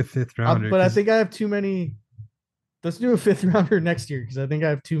 I'll give you a 5th rounder. But I think I have too many. Let's do a 5th rounder next year because I think I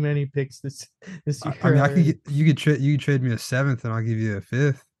have too many picks this year. I mean, already. you could trade me a 7th, and I'll give you a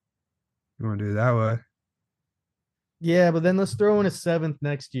 5th. You want to do it that way? Yeah, but then let's throw in a 7th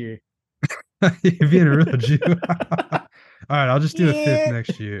next year. You're being a real Jew. All right, I'll just do a 5th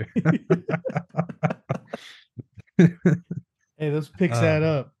next year. Hey, those picks add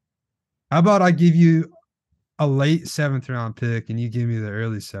up. How about I give you a late 7th round pick, and you give me the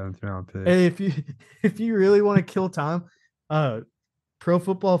early 7th round pick? Hey, if you really want to kill time, Pro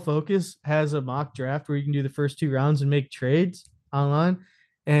Football Focus has a mock draft where you can do the first 2 rounds and make trades online.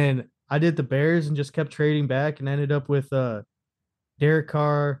 And I did the Bears and just kept trading back and ended up with Derek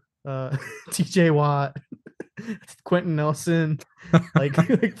Carr, TJ Watt, Quentin Nelson, like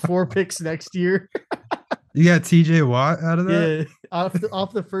 4 picks next year. You got TJ Watt out of that? Yeah,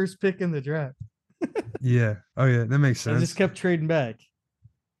 off the first pick in the draft. Yeah. Oh yeah, that makes I sense. just kept trading back.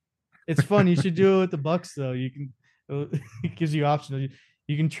 It's fun. You should do it with the Bucks though. You can it gives you options.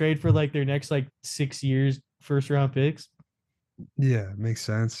 You can trade for like their next like 6 years first round picks. Yeah, makes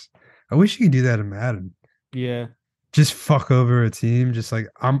sense. I wish you could do that in Madden. Yeah. Just fuck over a team. Just like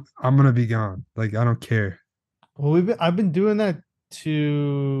I'm gonna be gone. Like I don't care. Well, I've been doing that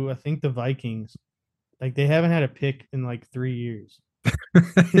to I think the Vikings. Like they haven't had a pick in like 3 years.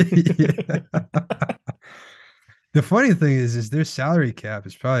 Yeah. The funny thing is their salary cap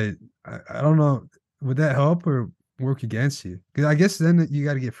is probably I don't know, would that help or work against you? Because I guess then you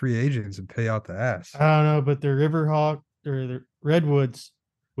got to get free agents and pay out the ass. I don't know, but the Riverhawk or the Redwoods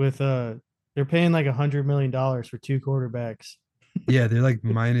with they're paying like $100 million for 2 quarterbacks. Yeah, they're like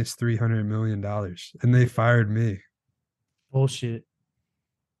minus $300 million, and they fired me. Bullshit.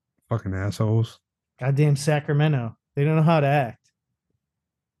 Fucking assholes. Goddamn Sacramento. They don't know how to act.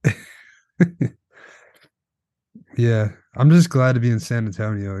 Yeah, I'm just glad to be in San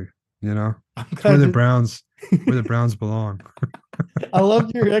Antonio. You know, I'm where the glad Browns, where the Browns belong. I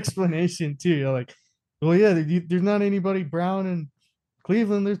love your explanation too. You're like, well, yeah, there's not anybody brown in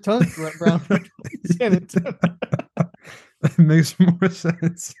Cleveland. There's tons of brown in San Antonio. It makes more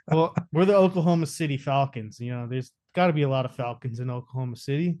sense. Well, we're the Oklahoma City Falcons. You know, there's got to be a lot of Falcons in Oklahoma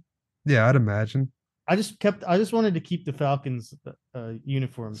City. Yeah, I'd imagine. I just wanted to keep the Falcons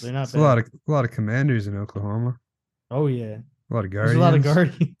uniforms. They're not It's bad. a lot of Commanders in Oklahoma. Oh yeah, A lot of there's Guardians. a lot of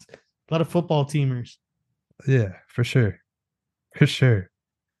Guardians, a lot of football teamers. Yeah, for sure. For sure.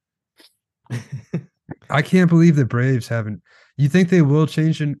 I can't believe the Braves haven't. You think they will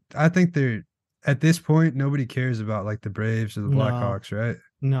change? I think they're at this point. Nobody cares about like the Braves or the No. Blackhawks, right?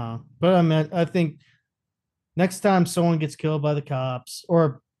 No, but I think next time someone gets killed by the cops,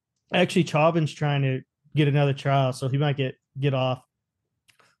 or actually Chauvin's trying to get another trial, so he might get off.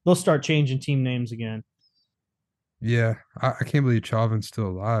 They'll start changing team names again. Yeah, I can't believe Chauvin's still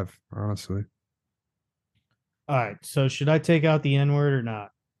alive. Honestly, All right, so should I take out the N word or not?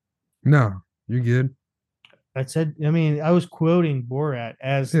 no, you're good. I said, I mean, I was quoting Borat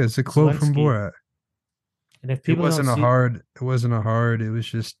as Yeah, it's a quote from Zelensky. Borat. And if It people wasn't don't a see, hard. It wasn't a hard. It was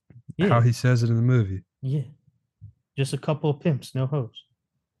just yeah, how he says it in the movie. yeah, just a couple of pimps, no hoes.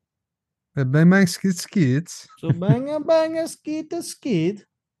 Bang bang skits. So bang a skeet.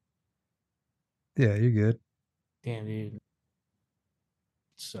 Yeah, you're good. Damn, dude,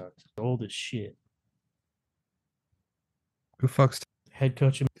 sucks. Old as shit. Who fucks? Head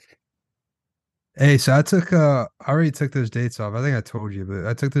coach. Hey, so I already took those dates off. I think I told you, but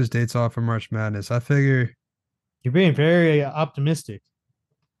I took those dates off for March Madness. I figure, You're being very optimistic.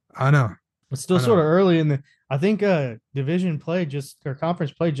 I know. It's still I sort know. of early in the. I think division play or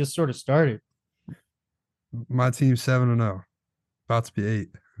conference play just sort of started. My team's 7-0, about to be 8.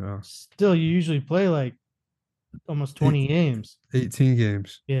 Still, you usually play like almost 20 games. 18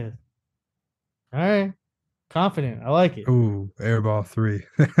 games. Yeah. All right. Confident. I like it. Ooh, airball 3.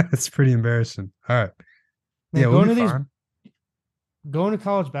 That's pretty embarrassing. All right. Man, Yeah, we'll going be to fine. going to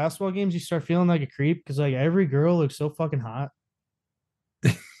college basketball games, you start feeling like a creep because like every girl looks so fucking hot.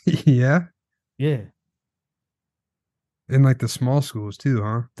 Yeah, Yeah. in like the small schools too,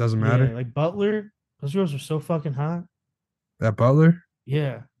 huh? Doesn't matter. Yeah, like Butler, those girls are so fucking hot. That Butler,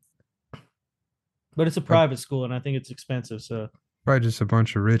 Yeah. But it's a private school and I think it's expensive. So probably just a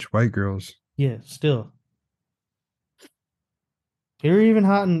bunch of rich white girls. yeah, still. They were even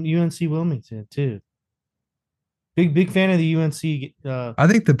hot in UNC Wilmington too. Big fan of the UNC. I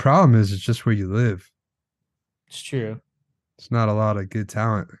think the problem is it's just where you live. It's true. It's not a lot of good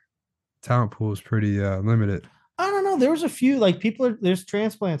talent. Talent pool is pretty limited. I don't know. There was a few like people are there's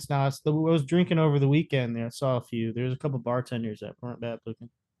transplants now. I was drinking over the weekend there. I saw a few. There's a couple bartenders that weren't bad looking.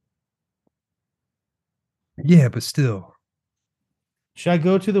 Yeah, but still. Should I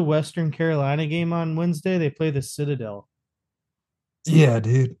go to the Western Carolina game on Wednesday? They play the Citadel. Yeah,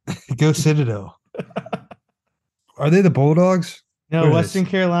 dude. Go Citadel. Are they the Bulldogs? No, What are they? Western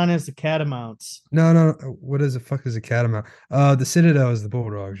Carolina is the Catamounts. No. What is the fuck is a catamount? The Citadel is the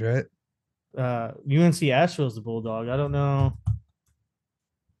Bulldogs, right? UNC Asheville is the Bulldog. I don't know.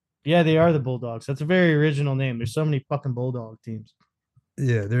 Yeah, they are the Bulldogs. That's a very original name. There's so many fucking Bulldog teams.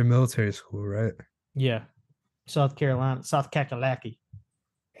 Yeah, they're a military school, right? Yeah. South Carolina, South Kakalaki.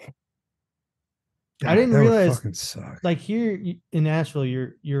 I God, didn't that would realize, fucking suck. like here in Nashville,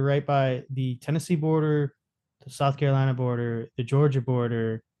 you're right by the Tennessee border, the South Carolina border, the Georgia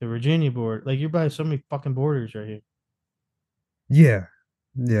border, the Virginia border. Like you're by so many fucking borders right here. Yeah.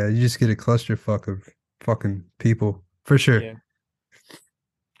 Yeah, you just get a clusterfuck of fucking people. For sure. Yeah.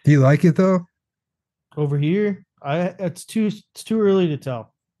 Do you like it though? Over here, it's too early to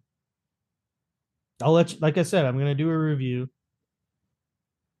tell. I'll let you, like I said, I'm gonna do a review.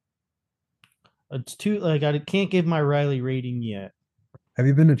 It's too like I can't give my Riley rating yet. Have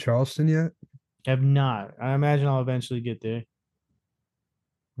you been to Charleston yet? Have not. I imagine I'll eventually get there.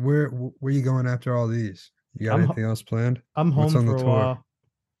 Where you going after all these? You got I'm ho- anything else planned? I'm What's home on the for a tour? while.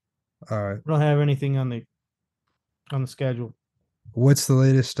 All right. I don't have anything on the schedule. What's the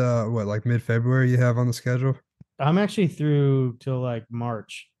latest like mid-February you have on the schedule? I'm actually through till like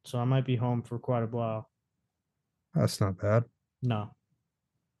March, so I might be home for quite a while. That's not bad. No.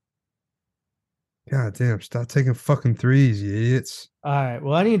 God damn, stop taking fucking threes, you idiots. All right.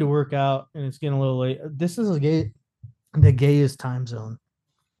 Well, I need to work out and it's getting a little late. This is the gayest time zone.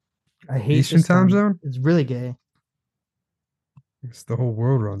 I hate Eastern this time zone? It's really gay. It's the whole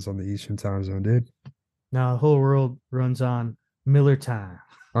world runs on the Eastern time zone, dude. Now the whole world runs on Miller time.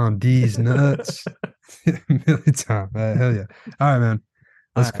 On D's nuts. Million time. Hell yeah. All right, man.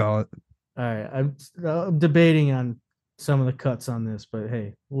 Let's All right. call it. All right. I'm debating on some of the cuts on this, but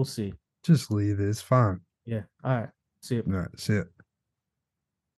hey, we'll see. Just leave it. It's fine. Yeah. All right. See you. All right. See ya.